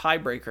the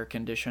tiebreaker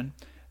condition.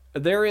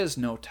 There is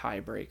no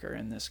tiebreaker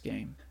in this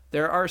game.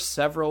 There are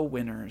several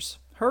winners.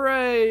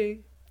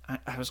 Hooray!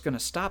 I was going to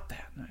stop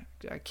that.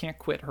 I can't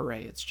quit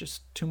hooray. It's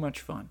just too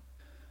much fun.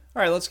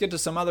 All right, let's get to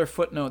some other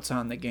footnotes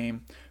on the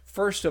game.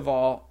 First of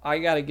all, I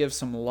got to give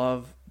some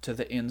love to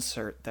the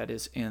insert that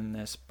is in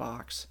this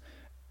box.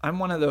 I'm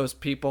one of those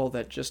people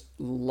that just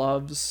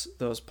loves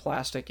those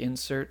plastic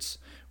inserts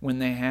when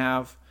they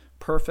have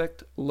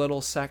perfect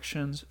little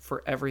sections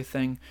for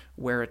everything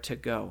where to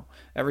go.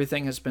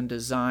 Everything has been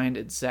designed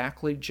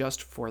exactly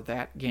just for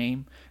that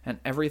game, and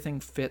everything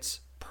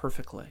fits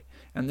perfectly.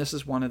 And this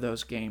is one of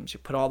those games. You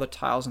put all the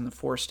tiles in the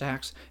 4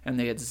 stacks and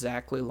they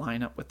exactly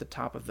line up with the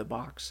top of the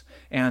box.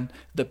 And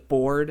the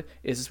board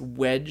is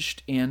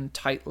wedged in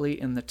tightly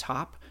in the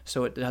top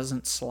so it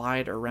doesn't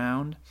slide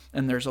around.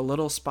 And there's a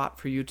little spot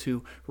for you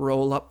to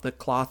roll up the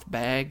cloth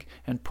bag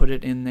and put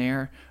it in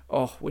there.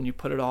 Oh, when you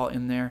put it all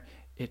in there,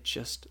 it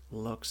just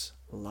looks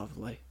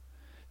lovely.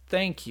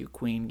 Thank you,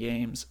 Queen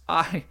Games.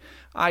 I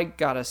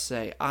gotta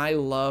say, I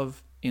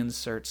love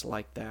inserts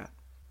like that.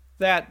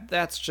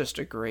 That's just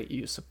a great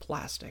use of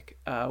plastic.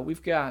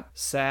 We've got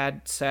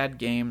sad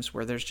games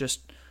where there's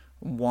just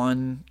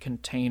one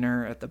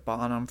container at the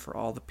bottom for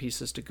all the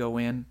pieces to go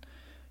in.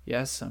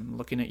 Yes, I'm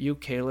looking at you,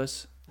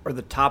 Kalis. Or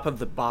the top of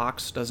the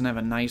box doesn't have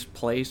a nice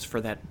place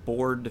for that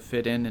board to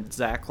fit in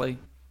exactly.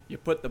 You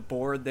put the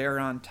board there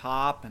on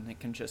top and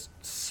it can just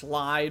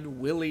slide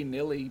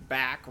willy-nilly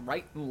back,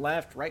 right and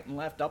left,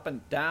 up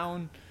and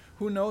down.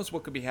 Who knows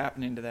what could be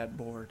happening to that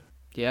board?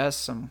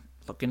 Yes, I'm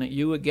looking at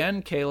you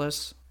again,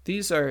 Kalis.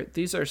 These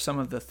are some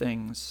of the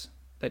things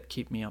that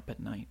keep me up at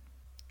night.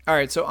 All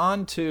right, so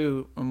on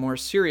to a more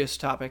serious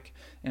topic,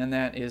 and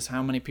that is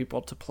how many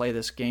people to play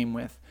this game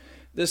with.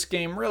 This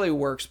game really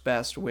works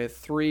best with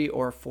 3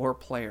 or 4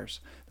 players.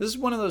 This is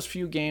one of those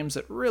few games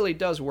that really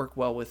does work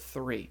well with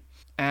 3,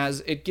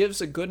 as it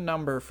gives a good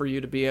number for you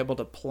to be able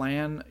to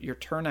plan your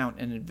turnout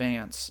in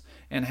advance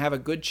and have a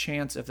good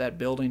chance of that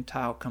building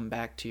tile come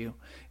back to you.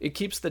 It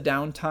keeps the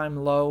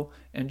downtime low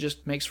and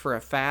just makes for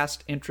a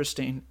fast,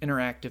 interesting,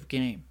 interactive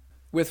game.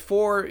 With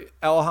 4,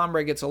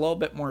 Alhambra gets a little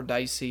bit more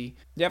dicey.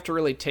 You have to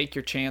really take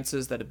your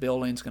chances that a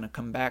building's going to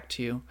come back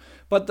to you.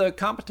 But the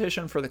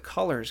competition for the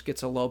colors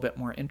gets a little bit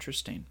more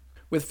interesting.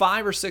 With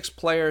 5 or 6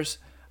 players,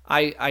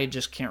 I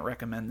just can't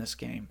recommend this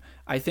game.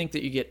 I think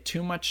that you get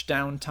too much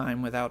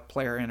downtime without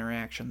player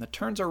interaction. The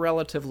turns are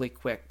relatively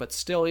quick, but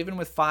still, even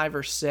with 5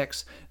 or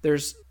 6,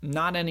 there's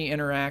not any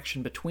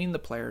interaction between the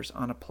players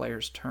on a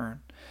player's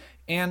turn.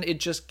 And it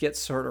just gets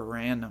sort of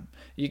random.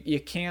 You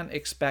can't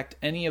expect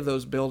any of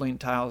those building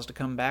tiles to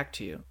come back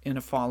to you in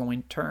a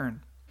following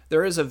turn.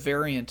 There is a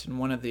variant in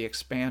one of the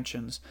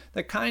expansions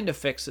that kind of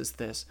fixes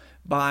this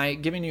by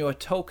giving you a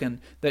token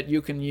that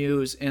you can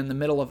use in the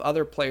middle of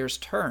other players'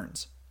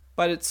 turns.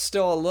 But it's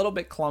still a little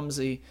bit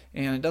clumsy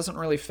and it doesn't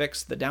really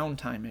fix the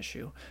downtime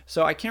issue.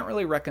 So I can't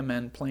really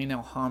recommend playing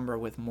Alhambra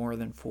with more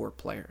than 4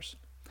 players.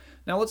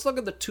 Now let's look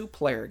at the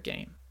 2-player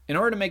game. In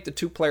order to make the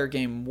 2-player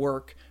game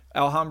work,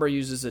 Alhambra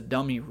uses a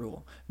dummy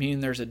rule, meaning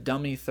there's a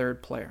dummy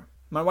 3rd player.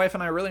 My wife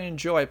and I really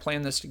enjoy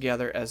playing this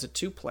together as a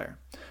 2-player.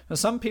 Now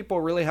some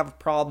people really have a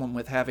problem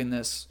with having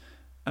this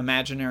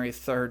imaginary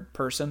third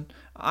person.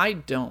 I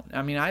don't.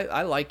 I mean,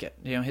 I like it.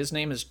 His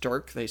name is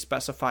Dirk. They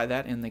specify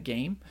that in the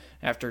game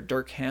after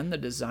Dirk Henn, the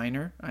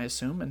designer, I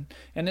assume.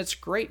 And it's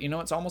great.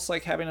 It's almost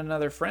like having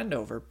another friend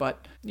over,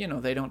 but,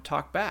 they don't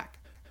talk back.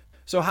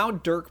 So how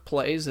Dirk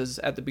plays is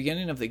at the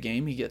beginning of the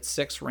game, he gets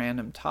 6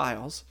 random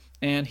tiles,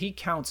 and he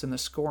counts in the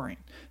scoring.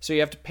 So you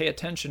have to pay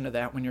attention to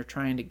that when you're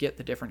trying to get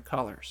the different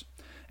colors.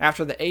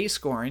 After the A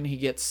scoring, he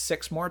gets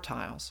 6 more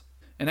tiles.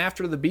 And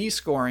after the B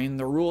scoring,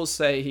 the rules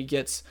say he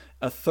gets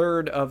a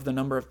third of the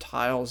number of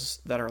tiles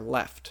that are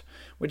left,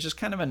 which is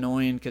kind of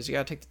annoying because you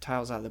got to take the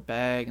tiles out of the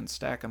bag and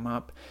stack them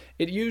up.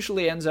 It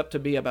usually ends up to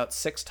be about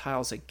 6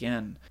 tiles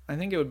again. I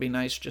think it would be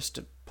nice just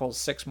to pull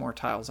 6 more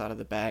tiles out of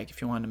the bag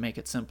if you wanted to make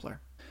it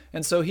simpler.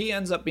 And so he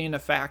ends up being a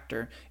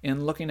factor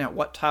in looking at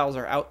what tiles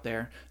are out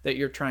there that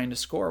you're trying to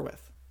score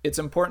with. It's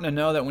important to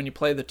know that when you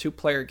play the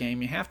 2-player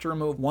game, you have to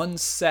remove 1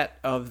 set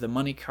of the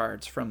money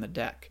cards from the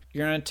deck.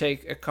 You're going to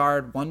take a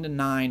card 1 to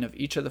 9 of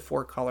each of the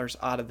 4 colors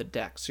out of the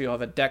deck. So you'll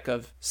have a deck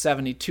of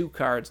 72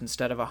 cards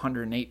instead of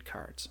 108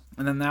 cards.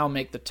 And then that'll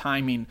make the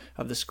timing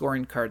of the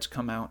scoring cards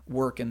come out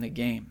work in the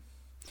game.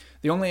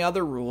 The only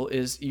other rule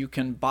is you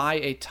can buy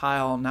a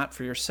tile not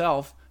for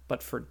yourself,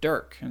 but for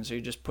Dirk. And so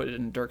you just put it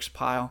in Dirk's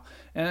pile.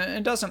 And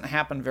it doesn't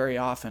happen very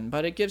often,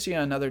 but it gives you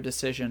another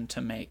decision to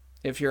make.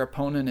 If your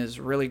opponent is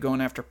really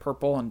going after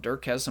purple and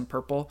Dirk has some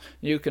purple,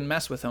 you can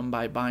mess with them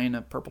by buying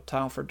a purple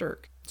tile for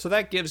Dirk. So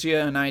that gives you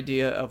an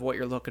idea of what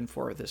you're looking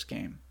for with this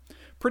game.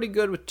 Pretty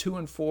good with 2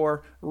 and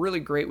 4,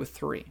 really great with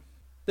 3.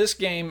 This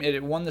game,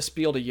 it won the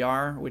Spiel des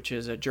Jahres, which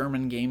is a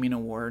German gaming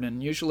award,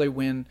 and usually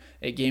when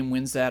a game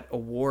wins that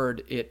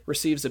award, it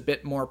receives a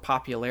bit more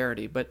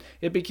popularity. But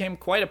it became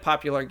quite a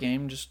popular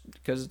game just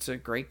because it's a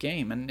great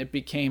game, and it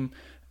became,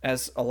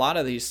 as a lot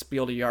of these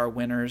Spiel des Jahres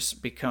winners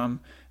become,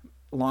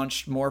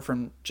 launched more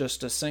from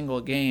just a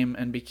single game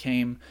and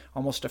became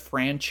almost a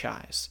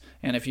franchise.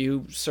 And if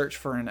you search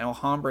for an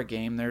Alhambra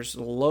game, there's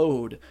a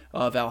load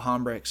of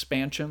Alhambra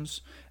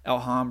expansions,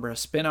 Alhambra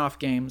spin-off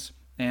games,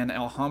 and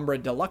Alhambra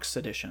deluxe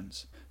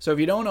editions. So if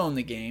you don't own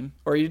the game,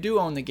 or you do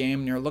own the game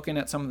and you're looking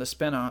at some of the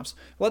spin-offs,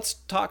 let's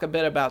talk a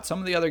bit about some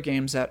of the other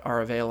games that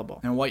are available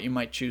and what you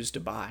might choose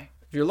to buy.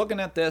 If you're looking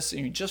at this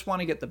and you just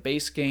want to get the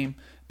base game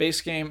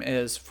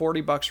is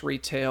 $40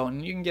 retail,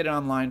 and you can get it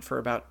online for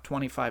about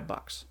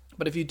 $25.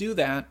 But if you do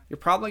that, you're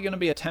probably going to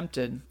be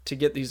tempted to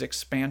get these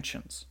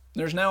expansions.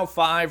 There's now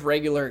 5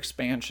 regular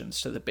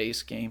expansions to the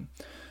base game.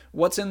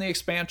 What's in the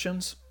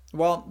expansions?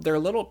 Well, they're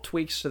little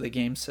tweaks to the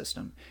game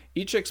system.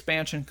 Each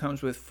expansion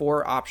comes with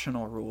 4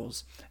 optional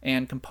rules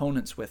and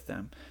components with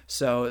them.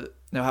 So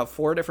they'll have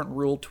 4 different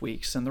rule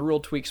tweaks, and the rule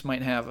tweaks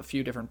might have a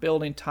few different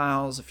building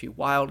tiles, a few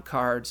wild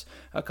cards,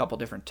 a couple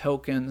different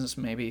tokens,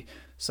 maybe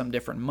some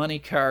different money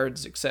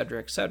cards, etc.,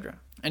 etc.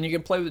 And you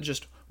can play with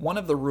just one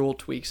of the rule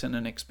tweaks in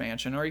an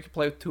expansion, or you can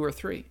play with 2 or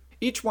 3.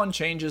 Each one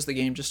changes the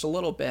game just a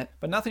little bit,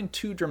 but nothing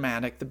too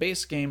dramatic. The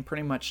base game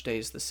pretty much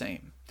stays the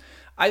same.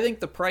 I think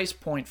the price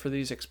point for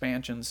these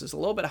expansions is a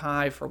little bit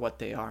high for what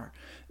they are.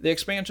 The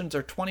expansions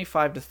are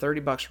 $25 to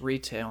 $30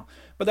 retail,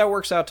 but that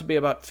works out to be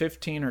about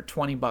 $15 or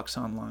 $20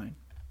 online.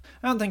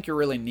 I don't think you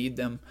really need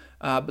them,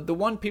 but the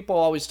one people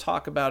always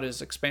talk about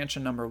is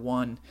expansion number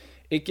 1.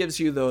 It gives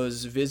you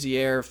those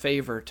Vizier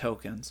favor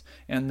tokens,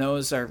 and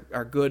those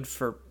are good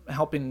for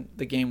helping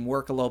the game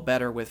work a little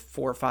better with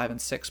 4, 5,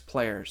 and 6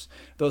 players.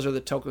 Those are the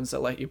tokens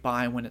that let you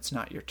buy when it's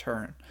not your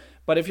turn.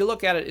 But if you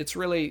look at it, it's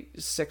really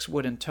 6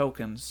 wooden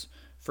tokens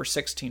for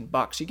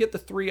 $16. You get the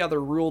 3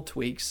 other rule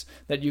tweaks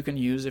that you can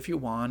use if you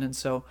want, and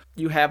so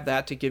you have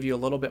that to give you a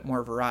little bit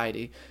more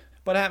variety.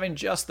 But having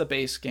just the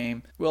base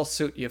game will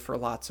suit you for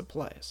lots of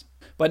plays.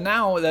 But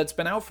now that it's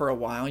been out for a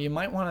while, you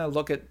might want to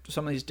look at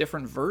some of these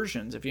different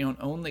versions if you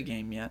don't own the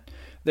game yet.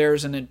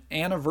 There's an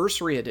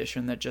anniversary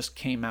edition that just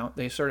came out.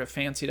 They sort of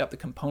fancied up the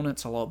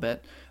components a little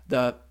bit.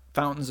 The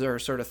fountains are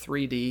sort of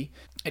 3D.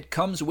 It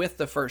comes with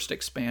the first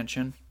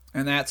expansion,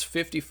 and that's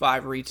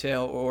 $55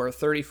 retail or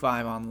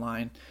 $35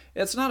 online.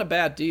 It's not a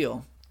bad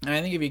deal. And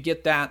I think if you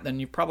get that, then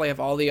you probably have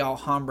all the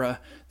Alhambra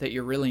that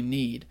you really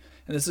need.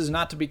 And this is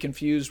not to be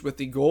confused with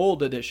the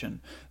Gold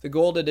Edition. The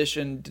Gold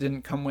Edition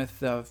didn't come with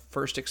the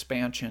first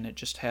expansion. It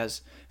just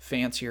has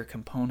fancier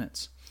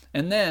components.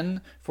 And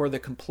then, for the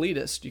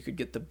completist, you could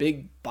get the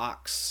big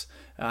box.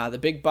 The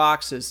big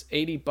box is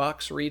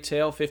 $80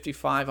 retail,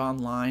 $55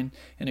 online,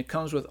 and it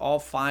comes with all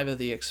 5 of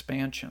the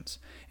expansions.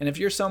 And if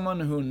you're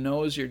someone who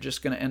knows you're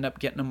just going to end up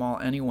getting them all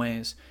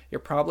anyways, you're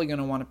probably going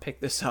to want to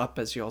pick this up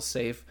as you'll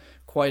save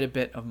quite a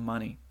bit of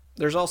money.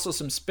 There's also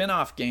some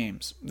spin-off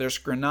games. There's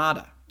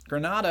Granada.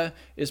 Granada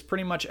is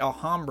pretty much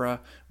Alhambra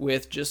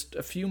with just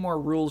a few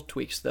more rule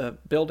tweaks. The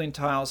building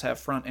tiles have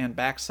front and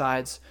back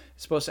sides.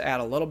 It's supposed to add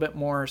a little bit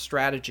more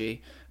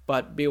strategy,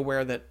 but be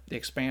aware that the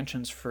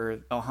expansions for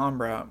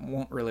Alhambra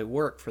won't really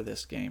work for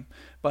this game.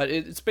 But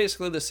it's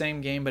basically the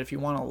same game, but if you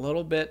want a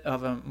little bit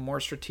of a more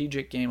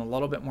strategic game, a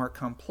little bit more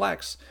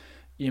complex,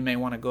 you may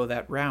want to go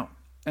that route.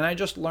 And I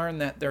just learned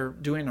that they're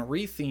doing a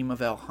re-theme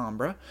of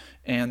Alhambra,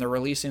 and they're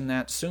releasing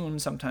that soon,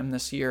 sometime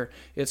this year.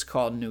 It's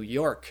called New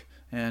York.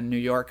 And New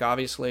York,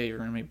 obviously, you're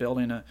going to be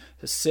building a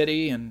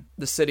city, and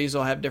the cities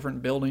will have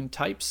different building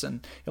types,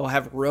 and it'll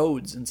have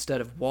roads instead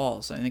of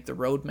walls. I think the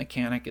road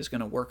mechanic is going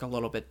to work a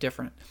little bit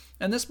different.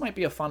 And this might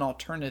be a fun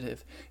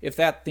alternative if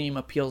that theme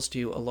appeals to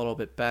you a little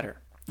bit better.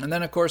 And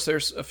then, of course,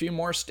 there's a few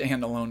more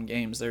standalone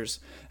games. There's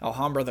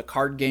Alhambra the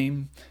card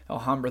game,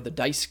 Alhambra the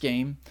dice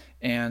game,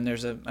 and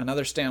there's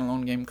another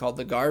standalone game called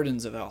The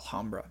Gardens of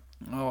Alhambra.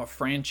 Oh,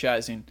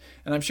 franchising.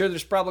 And I'm sure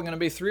there's probably going to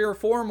be 3 or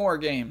 4 more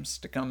games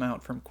to come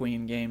out from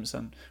Queen Games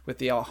with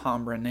the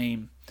Alhambra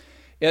name.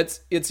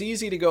 It's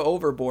easy to go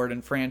overboard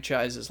in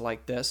franchises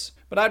like this,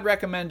 but I'd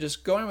recommend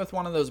just going with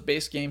one of those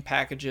base game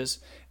packages,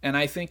 and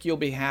I think you'll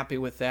be happy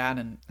with that,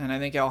 and I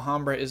think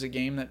Alhambra is a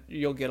game that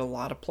you'll get a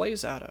lot of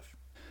plays out of.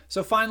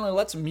 So finally,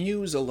 let's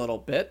muse a little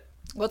bit.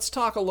 Let's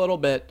talk a little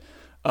bit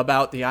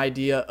about the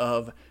idea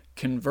of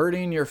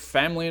converting your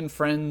family and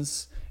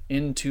friends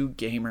into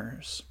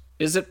gamers.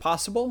 Is it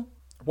possible?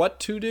 What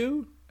to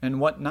do and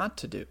what not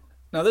to do?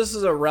 Now, this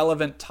is a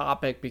relevant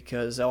topic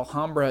because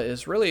Alhambra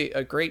is really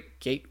a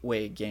great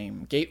gateway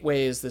game.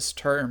 Gateway is this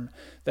term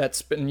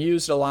that's been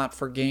used a lot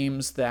for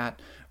games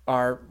that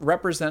are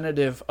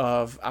representative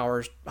of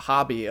our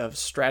hobby of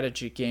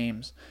strategy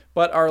games,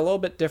 but are a little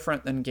bit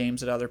different than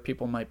games that other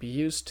people might be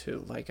used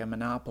to, like a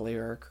Monopoly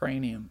or a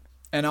Cranium.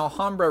 And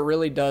Alhambra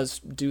really does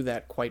do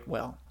that quite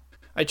well.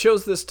 I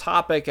chose this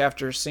topic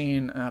after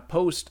seeing a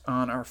post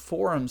on our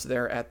forums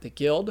there at the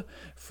Guild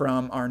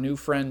from our new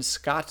friend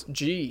Scott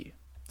G.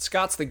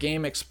 Scott's the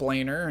game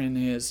explainer in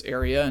his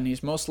area, and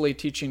he's mostly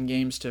teaching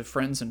games to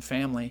friends and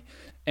family.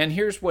 And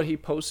here's what he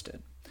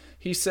posted.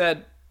 He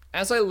said,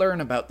 "As I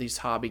learn about these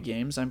hobby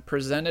games, I'm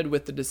presented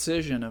with the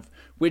decision of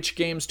which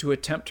games to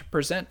attempt to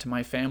present to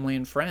my family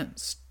and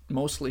friends,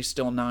 mostly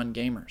still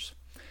non-gamers.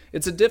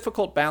 It's a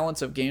difficult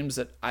balance of games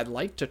that I'd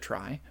like to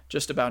try,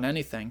 just about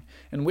anything,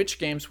 and which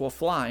games will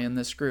fly in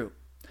this group.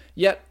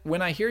 Yet,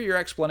 when I hear your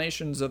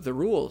explanations of the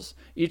rules,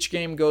 each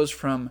game goes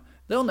from,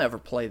 they'll never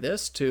play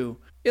this, to,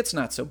 it's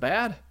not so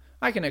bad.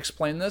 I can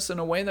explain this in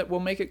a way that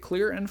will make it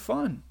clear and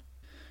fun."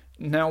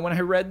 Now, when I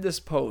read this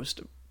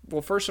post,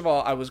 well, first of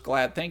all, I was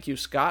glad. Thank you,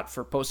 Scott,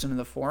 for posting in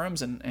the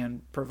forums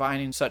and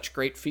providing such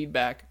great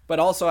feedback. But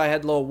also, I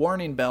had little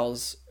warning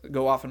bells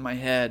go off in my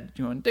head,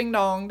 going ding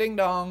dong, ding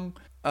dong.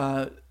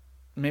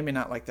 Maybe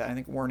not like that. I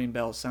think warning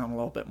bells sound a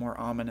little bit more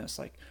ominous,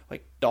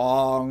 like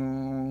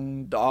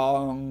dong,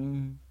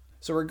 dong.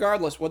 So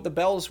regardless, what the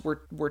bells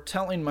were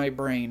telling my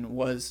brain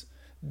was,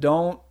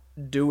 don't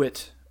do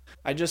it.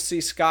 I just see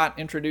Scott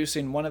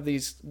introducing one of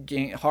these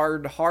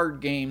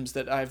hard games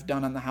that I've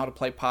done on the How to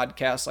Play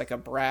podcast, like a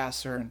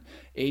Brass or an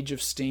Age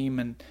of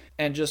Steam,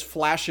 and just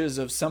flashes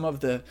of some of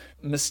the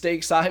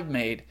mistakes I've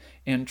made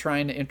in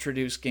trying to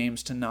introduce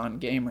games to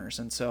non-gamers.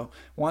 And so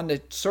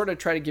wanted to sort of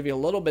try to give you a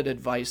little bit of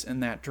advice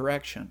in that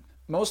direction.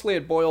 Mostly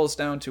it boils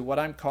down to what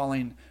I'm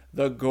calling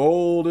the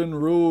golden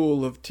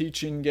rule of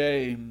teaching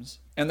games.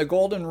 And the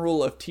golden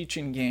rule of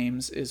teaching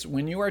games is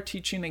when you are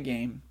teaching a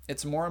game,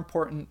 it's more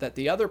important that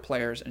the other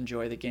players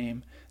enjoy the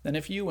game than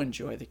if you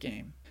enjoy the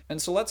game.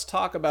 And so let's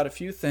talk about a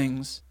few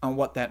things on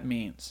what that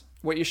means.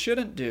 What you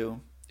shouldn't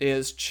do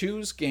is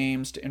choose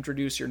games to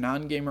introduce your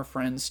non-gamer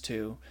friends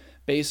to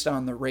based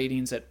on the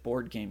ratings at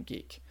Board Game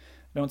Geek.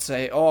 Don't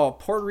say, oh,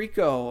 Puerto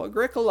Rico,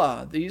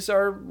 Agricola, these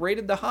are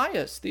rated the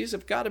highest. These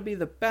have got to be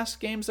the best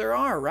games there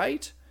are,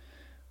 right?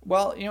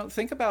 Well,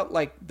 think about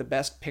like the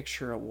Best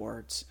Picture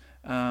Awards.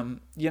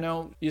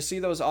 You see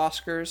those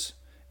Oscars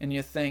and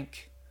you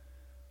think,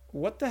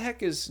 what the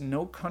heck is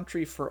No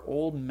Country for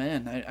Old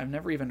Men? I've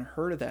never even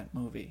heard of that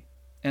movie.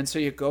 And so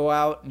you go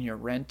out and you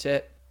rent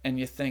it and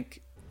you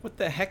think, what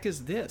the heck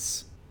is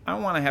this? I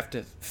don't want to have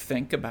to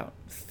think about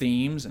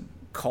themes and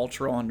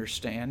cultural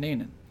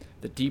understanding and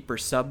the deeper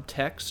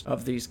subtext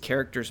of these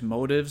characters'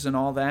 motives and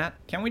all that.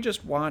 Can we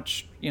just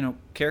watch,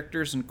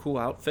 characters in cool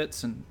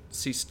outfits and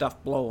see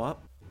stuff blow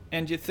up?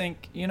 And you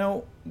think,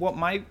 what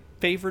my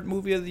favorite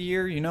movie of the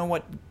year,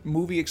 what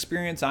movie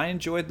experience I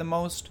enjoyed the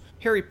most?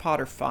 Harry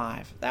Potter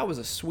 5. That was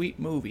a sweet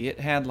movie. It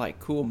had like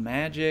cool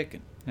magic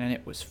and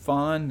it was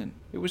fun and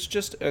it was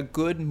just a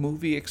good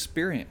movie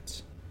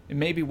experience. It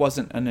maybe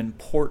wasn't an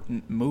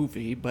important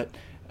movie, but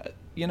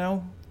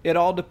it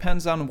all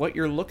depends on what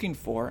you're looking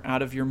for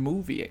out of your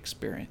movie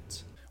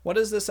experience. What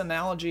does this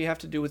analogy have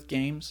to do with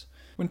games?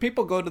 When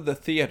people go to the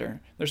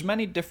theater, there's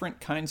many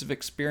different kinds of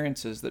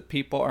experiences that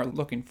people are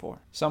looking for.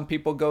 Some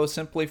people go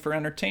simply for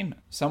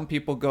entertainment. Some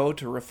people go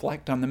to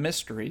reflect on the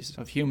mysteries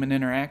of human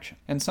interaction.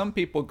 And some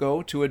people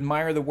go to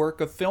admire the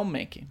work of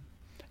filmmaking.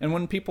 And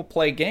when people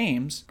play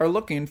games, are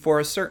looking for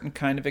a certain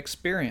kind of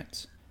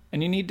experience.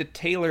 And you need to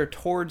tailor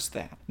towards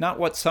that, not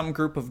what some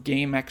group of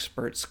game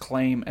experts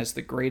claim as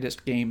the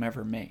greatest game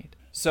ever made.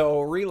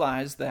 So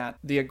realize that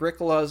the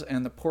Agricolas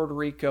and the Puerto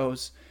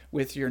Ricos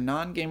with your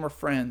non-gamer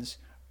friends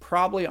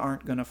probably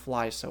aren't going to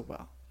fly so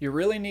well. You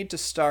really need to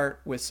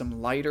start with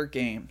some lighter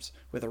games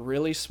with a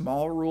really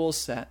small rule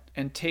set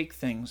and take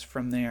things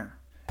from there.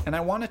 And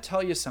I want to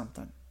tell you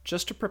something,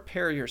 just to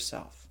prepare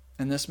yourself,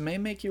 and this may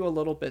make you a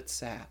little bit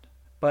sad,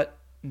 but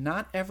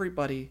not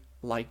everybody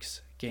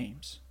likes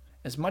games.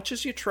 As much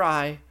as you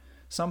try,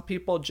 Some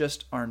people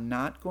just are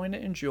not going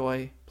to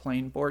enjoy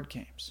playing board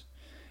games.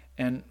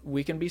 And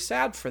we can be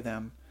sad for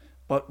them,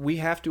 but we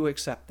have to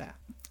accept that.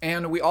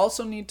 And we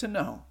also need to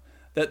know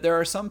that there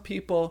are some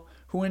people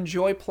who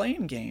enjoy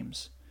playing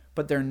games,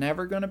 but they're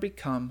never going to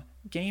become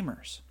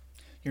gamers.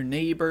 Your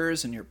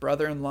neighbors and your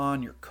brother-in-law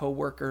and your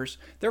coworkers,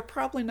 they're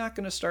probably not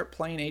going to start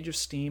playing Age of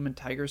Steam and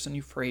Tigris and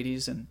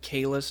Euphrates and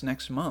Caylus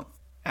next month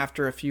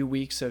after a few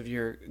weeks of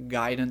your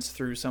guidance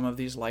through some of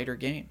these lighter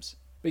games.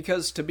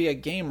 Because to be a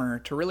gamer,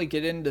 to really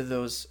get into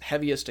those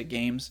heaviest of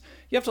games,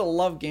 you have to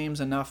love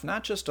games enough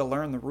not just to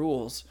learn the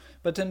rules,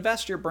 but to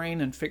invest your brain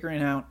in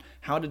figuring out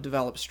how to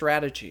develop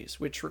strategies,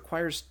 which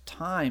requires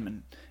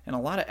time and a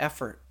lot of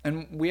effort.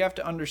 And we have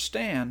to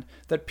understand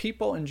that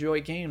people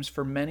enjoy games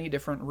for many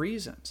different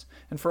reasons.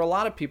 And for a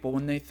lot of people,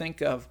 when they think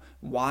of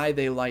why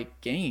they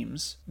like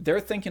games, they're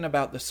thinking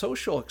about the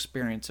social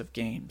experience of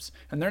games.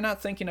 And they're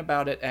not thinking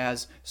about it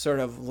as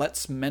sort of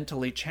let's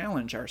mentally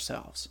challenge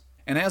ourselves.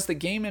 And as the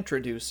game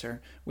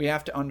introducer, we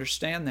have to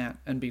understand that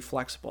and be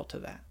flexible to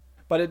that.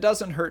 But it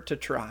doesn't hurt to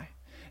try.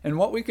 And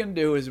what we can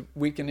do is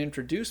we can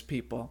introduce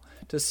people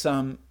to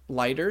some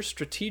lighter,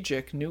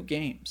 strategic new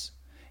games.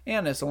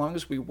 And as long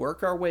as we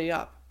work our way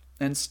up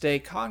and stay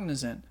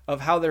cognizant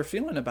of how they're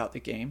feeling about the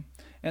game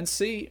and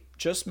see,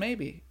 just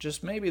maybe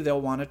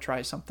they'll want to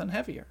try something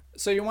heavier.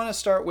 So you want to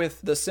start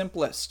with the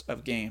simplest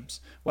of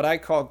games, what I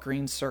call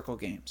green circle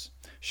games.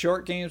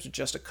 Short games with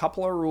just a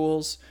couple of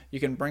rules.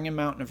 You can bring them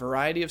out in a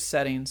variety of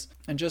settings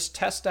and just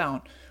test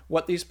out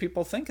what these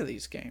people think of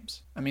these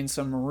games. I mean,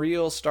 some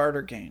real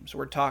starter games.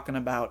 We're talking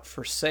about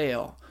For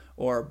Sale,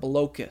 or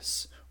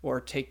Blocus,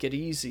 or Take It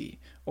Easy,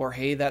 or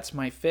Hey, That's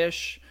My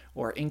Fish,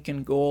 or Ink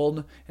and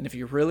Gold. And if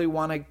you really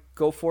want to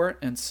go for it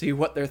and see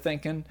what they're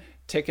thinking,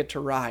 Ticket to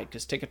Ride,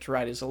 because Ticket to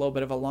Ride is a little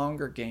bit of a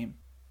longer game.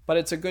 But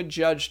it's a good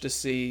judge to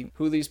see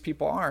who these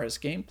people are as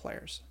game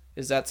players.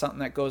 Is that something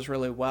that goes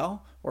really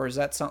well, or is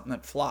that something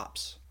that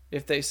flops?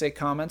 If they say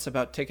comments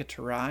about Ticket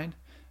to Ride,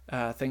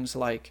 things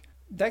like,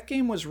 that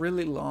game was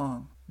really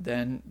long,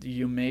 then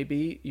you may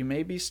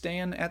be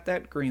staying at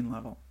that green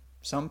level.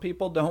 Some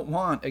people don't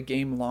want a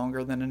game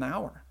longer than an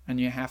hour,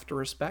 and you have to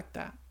respect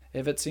that.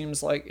 If it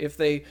seems like if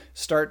they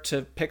start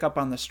to pick up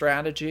on the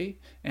strategy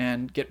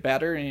and get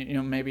better,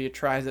 and maybe you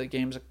try the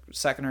games a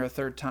second or a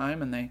third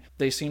time and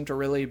they seem to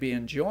really be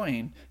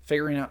enjoying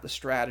figuring out the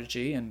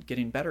strategy and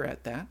getting better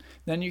at that,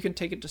 then you can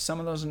take it to some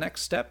of those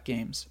next step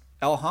games.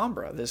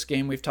 Alhambra, this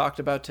game we've talked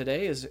about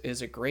today,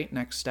 is a great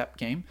next step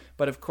game.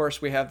 But of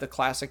course we have the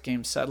classic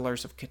game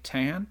Settlers of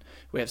Catan.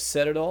 We have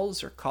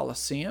Citadels or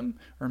Colosseum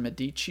or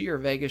Medici or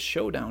Vegas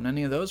Showdown.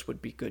 Any of those would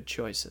be good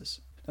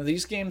choices. Now,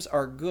 these games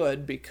are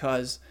good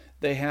because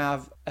they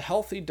have a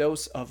healthy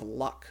dose of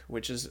luck,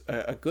 which is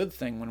a good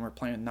thing when we're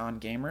playing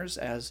non-gamers.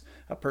 As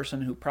a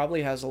person who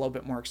probably has a little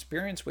bit more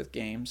experience with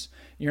games,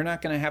 you're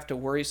not going to have to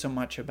worry so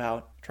much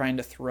about trying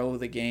to throw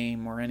the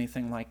game or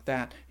anything like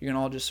that. You can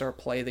all just sort of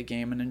play the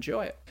game and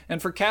enjoy it.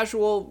 And for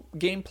casual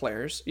game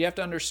players, you have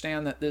to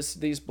understand that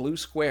these blue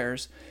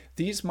squares,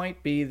 these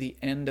might be the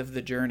end of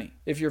the journey.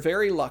 If you're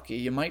very lucky,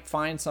 you might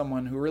find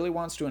someone who really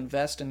wants to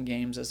invest in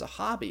games as a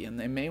hobby, and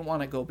they may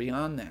want to go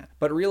beyond that.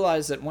 But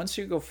realize that once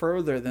you go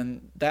further than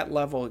that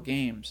level of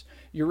games,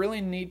 you really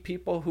need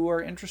people who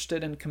are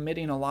interested in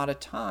committing a lot of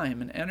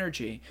time and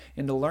energy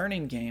into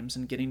learning games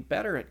and getting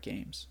better at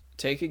games.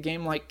 Take a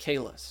game like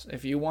Caylus.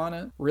 If you want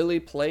to really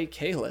play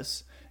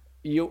Caylus,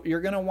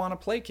 you're going to want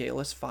to play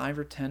Caylus 5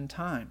 or 10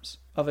 times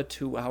of a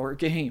 2-hour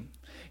game.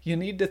 You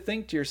need to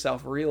think to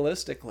yourself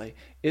realistically,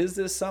 is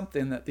this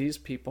something that these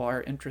people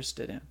are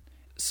interested in?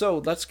 So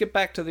let's get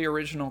back to the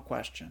original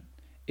question.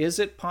 Is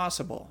it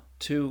possible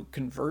to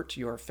convert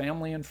your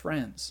family and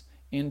friends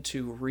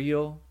into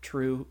real,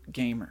 true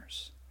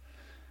gamers?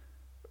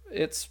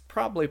 It's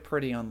probably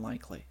pretty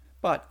unlikely.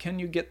 But can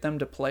you get them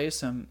to play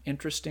some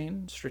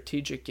interesting,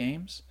 strategic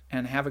games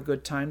and have a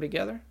good time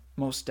together?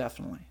 Most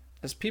definitely.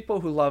 As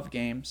people who love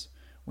games,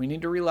 we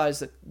need to realize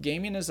that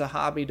gaming is a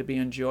hobby to be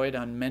enjoyed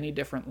on many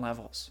different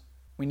levels.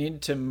 We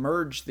need to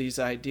merge these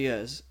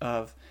ideas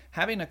of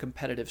having a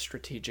competitive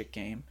strategic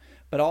game,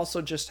 but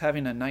also just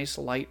having a nice,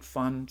 light,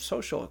 fun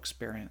social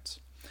experience.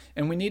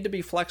 And we need to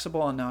be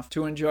flexible enough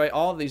to enjoy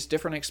all of these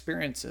different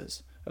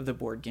experiences of the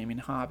board gaming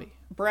hobby.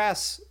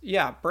 Brass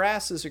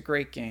is a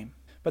great game,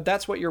 but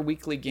that's what your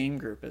weekly game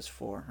group is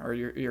for, or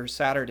your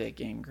Saturday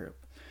game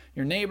group.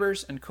 Your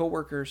neighbors and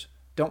coworkers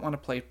don't want to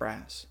play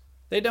Brass.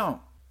 They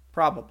don't,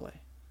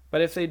 probably.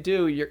 But if they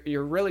do,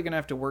 you're really going to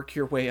have to work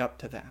your way up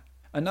to that.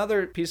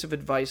 Another piece of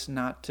advice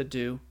not to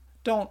do,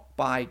 don't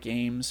buy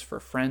games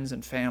for friends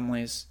and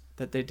families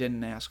that they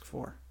didn't ask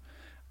for.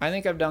 I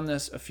think I've done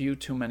this a few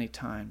too many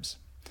times.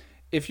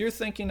 If you're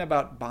thinking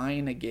about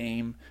buying a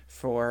game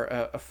for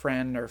a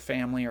friend or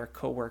family or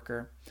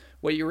coworker,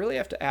 what you really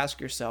have to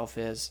ask yourself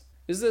is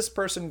this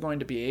person going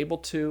to be able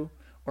to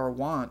or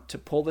want to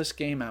pull this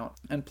game out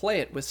and play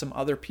it with some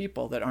other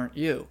people that aren't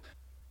you?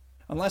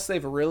 Unless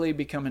they've really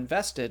become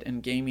invested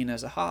in gaming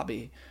as a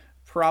hobby,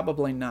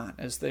 probably not,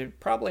 as they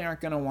probably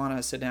aren't going to want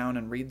to sit down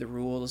and read the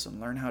rules and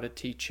learn how to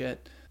teach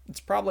it. it's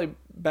probably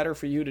better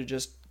for you to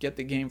just get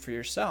the game for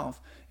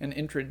yourself and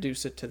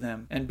introduce it to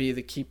them and be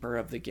the keeper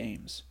of the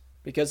games.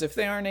 Because if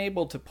they aren't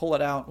able to pull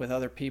it out with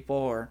other people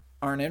or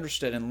aren't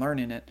interested in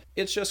learning it,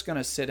 it's just going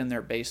to sit in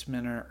their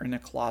basement or in a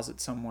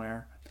closet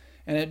somewhere.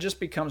 And it just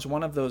becomes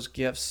one of those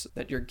gifts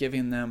that you're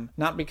giving them,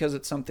 not because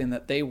it's something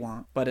that they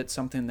want, but it's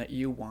something that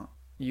you want.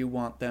 You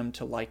want them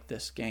to like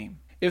this game.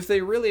 If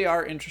they really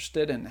are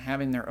interested in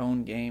having their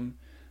own game,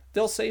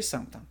 they'll say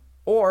something.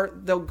 Or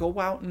they'll go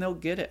out and they'll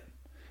get it.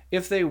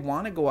 If they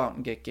want to go out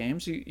and get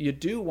games, you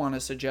do want to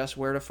suggest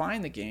where to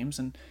find the games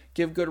and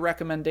give good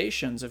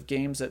recommendations of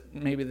games that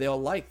maybe they'll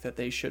like that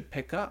they should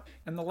pick up.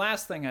 And the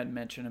last thing I'd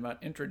mention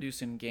about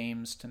introducing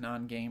games to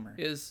non-gamers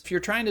is if you're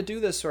trying to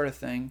do this sort of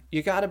thing,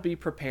 you got to be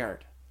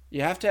prepared.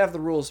 You have to have the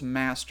rules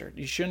mastered.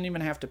 You shouldn't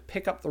even have to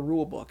pick up the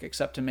rule book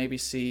except to maybe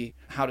see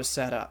how to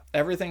set up.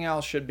 Everything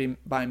else should be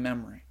by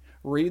memory.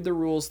 Read the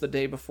rules the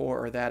day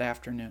before or that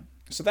afternoon.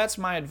 So that's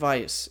my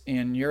advice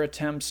in your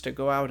attempts to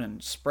go out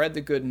and spread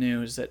the good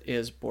news that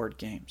is board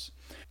games.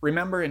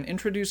 Remember, in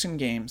introducing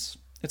games,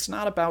 it's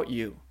not about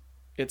you.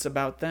 It's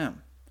about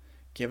them.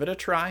 Give it a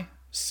try,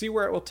 see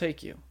where it will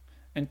take you,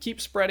 and keep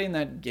spreading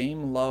that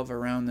game love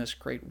around this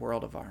great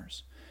world of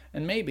ours.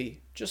 And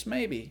maybe, just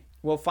maybe,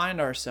 we'll find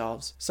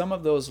ourselves some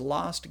of those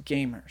lost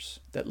gamers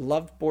that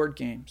loved board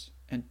games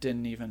and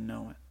didn't even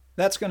know it.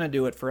 That's going to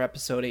do it for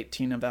episode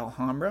 18 of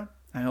Alhambra.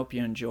 I hope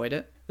you enjoyed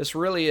it. This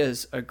really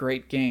is a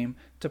great game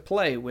to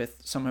play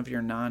with some of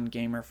your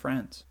non-gamer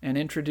friends and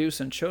introduce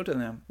and show to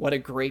them what a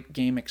great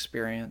game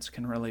experience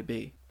can really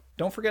be.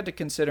 Don't forget to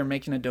consider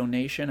making a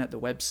donation at the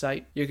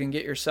website. You can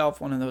get yourself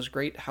one of those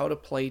great How to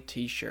Play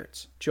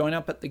t-shirts. Join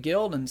up at the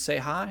guild and say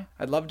hi.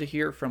 I'd love to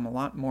hear from a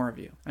lot more of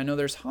you. I know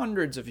there's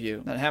hundreds of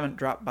you that haven't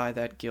dropped by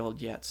that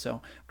guild yet,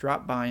 so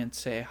drop by and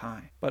say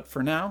hi. But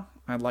for now,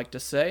 I'd like to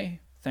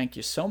say thank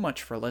you so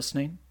much for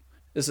listening.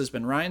 This has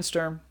been Ryan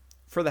Sturm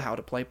for the How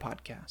to Play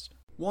podcast.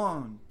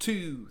 1,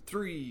 2,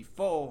 3,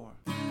 4.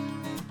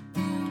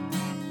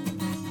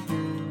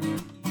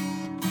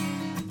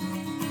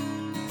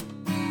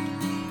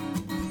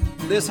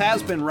 This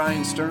has been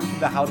Ryan Sturm for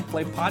the How to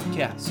Play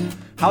podcast.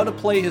 How to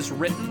Play is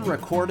written,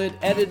 recorded,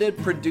 edited,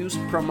 produced,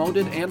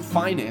 promoted, and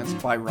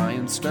financed by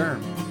Ryan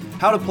Sturm.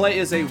 How to Play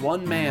is a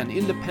one-man,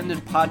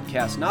 independent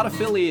podcast not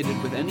affiliated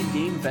with any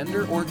game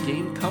vendor or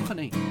game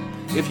company.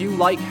 If you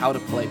like How to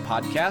Play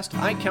podcast,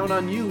 I count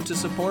on you to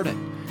support it.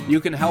 You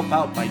can help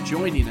out by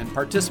joining and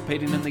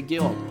participating in the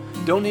guild,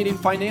 donating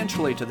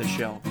financially to the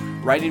show,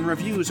 writing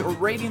reviews or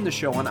rating the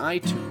show on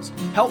iTunes,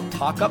 help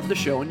talk up the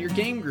show in your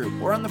game group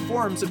or on the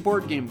forums at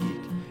Board Game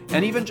Geek,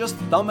 and even just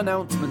thumb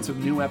announcements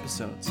of new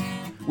episodes.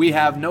 We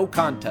have no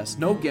contests,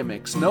 no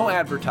gimmicks, no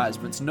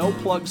advertisements, no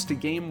plugs to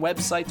game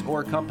websites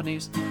or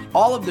companies.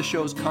 All of the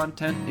show's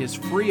content is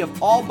free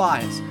of all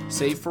bias,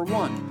 save for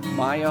one,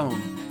 my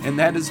own, and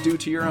that is due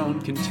to your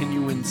own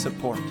continuing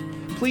support.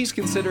 Please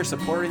consider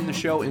supporting the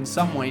show in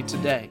some way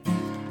today.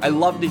 I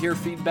love to hear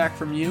feedback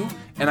from you,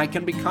 and I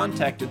can be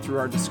contacted through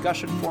our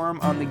discussion forum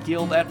on the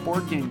guild at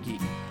Board Game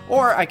Geek,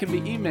 or I can be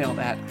emailed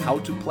at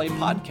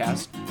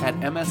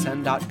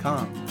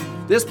howtoplaypodcast@msn.com.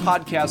 This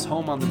podcast's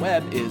home on the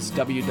web is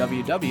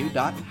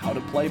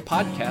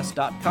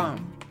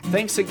www.howtoplaypodcast.com.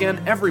 Thanks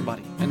again,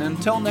 everybody, and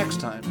until next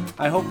time,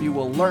 I hope you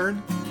will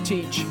learn,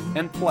 teach,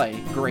 and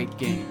play great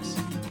games.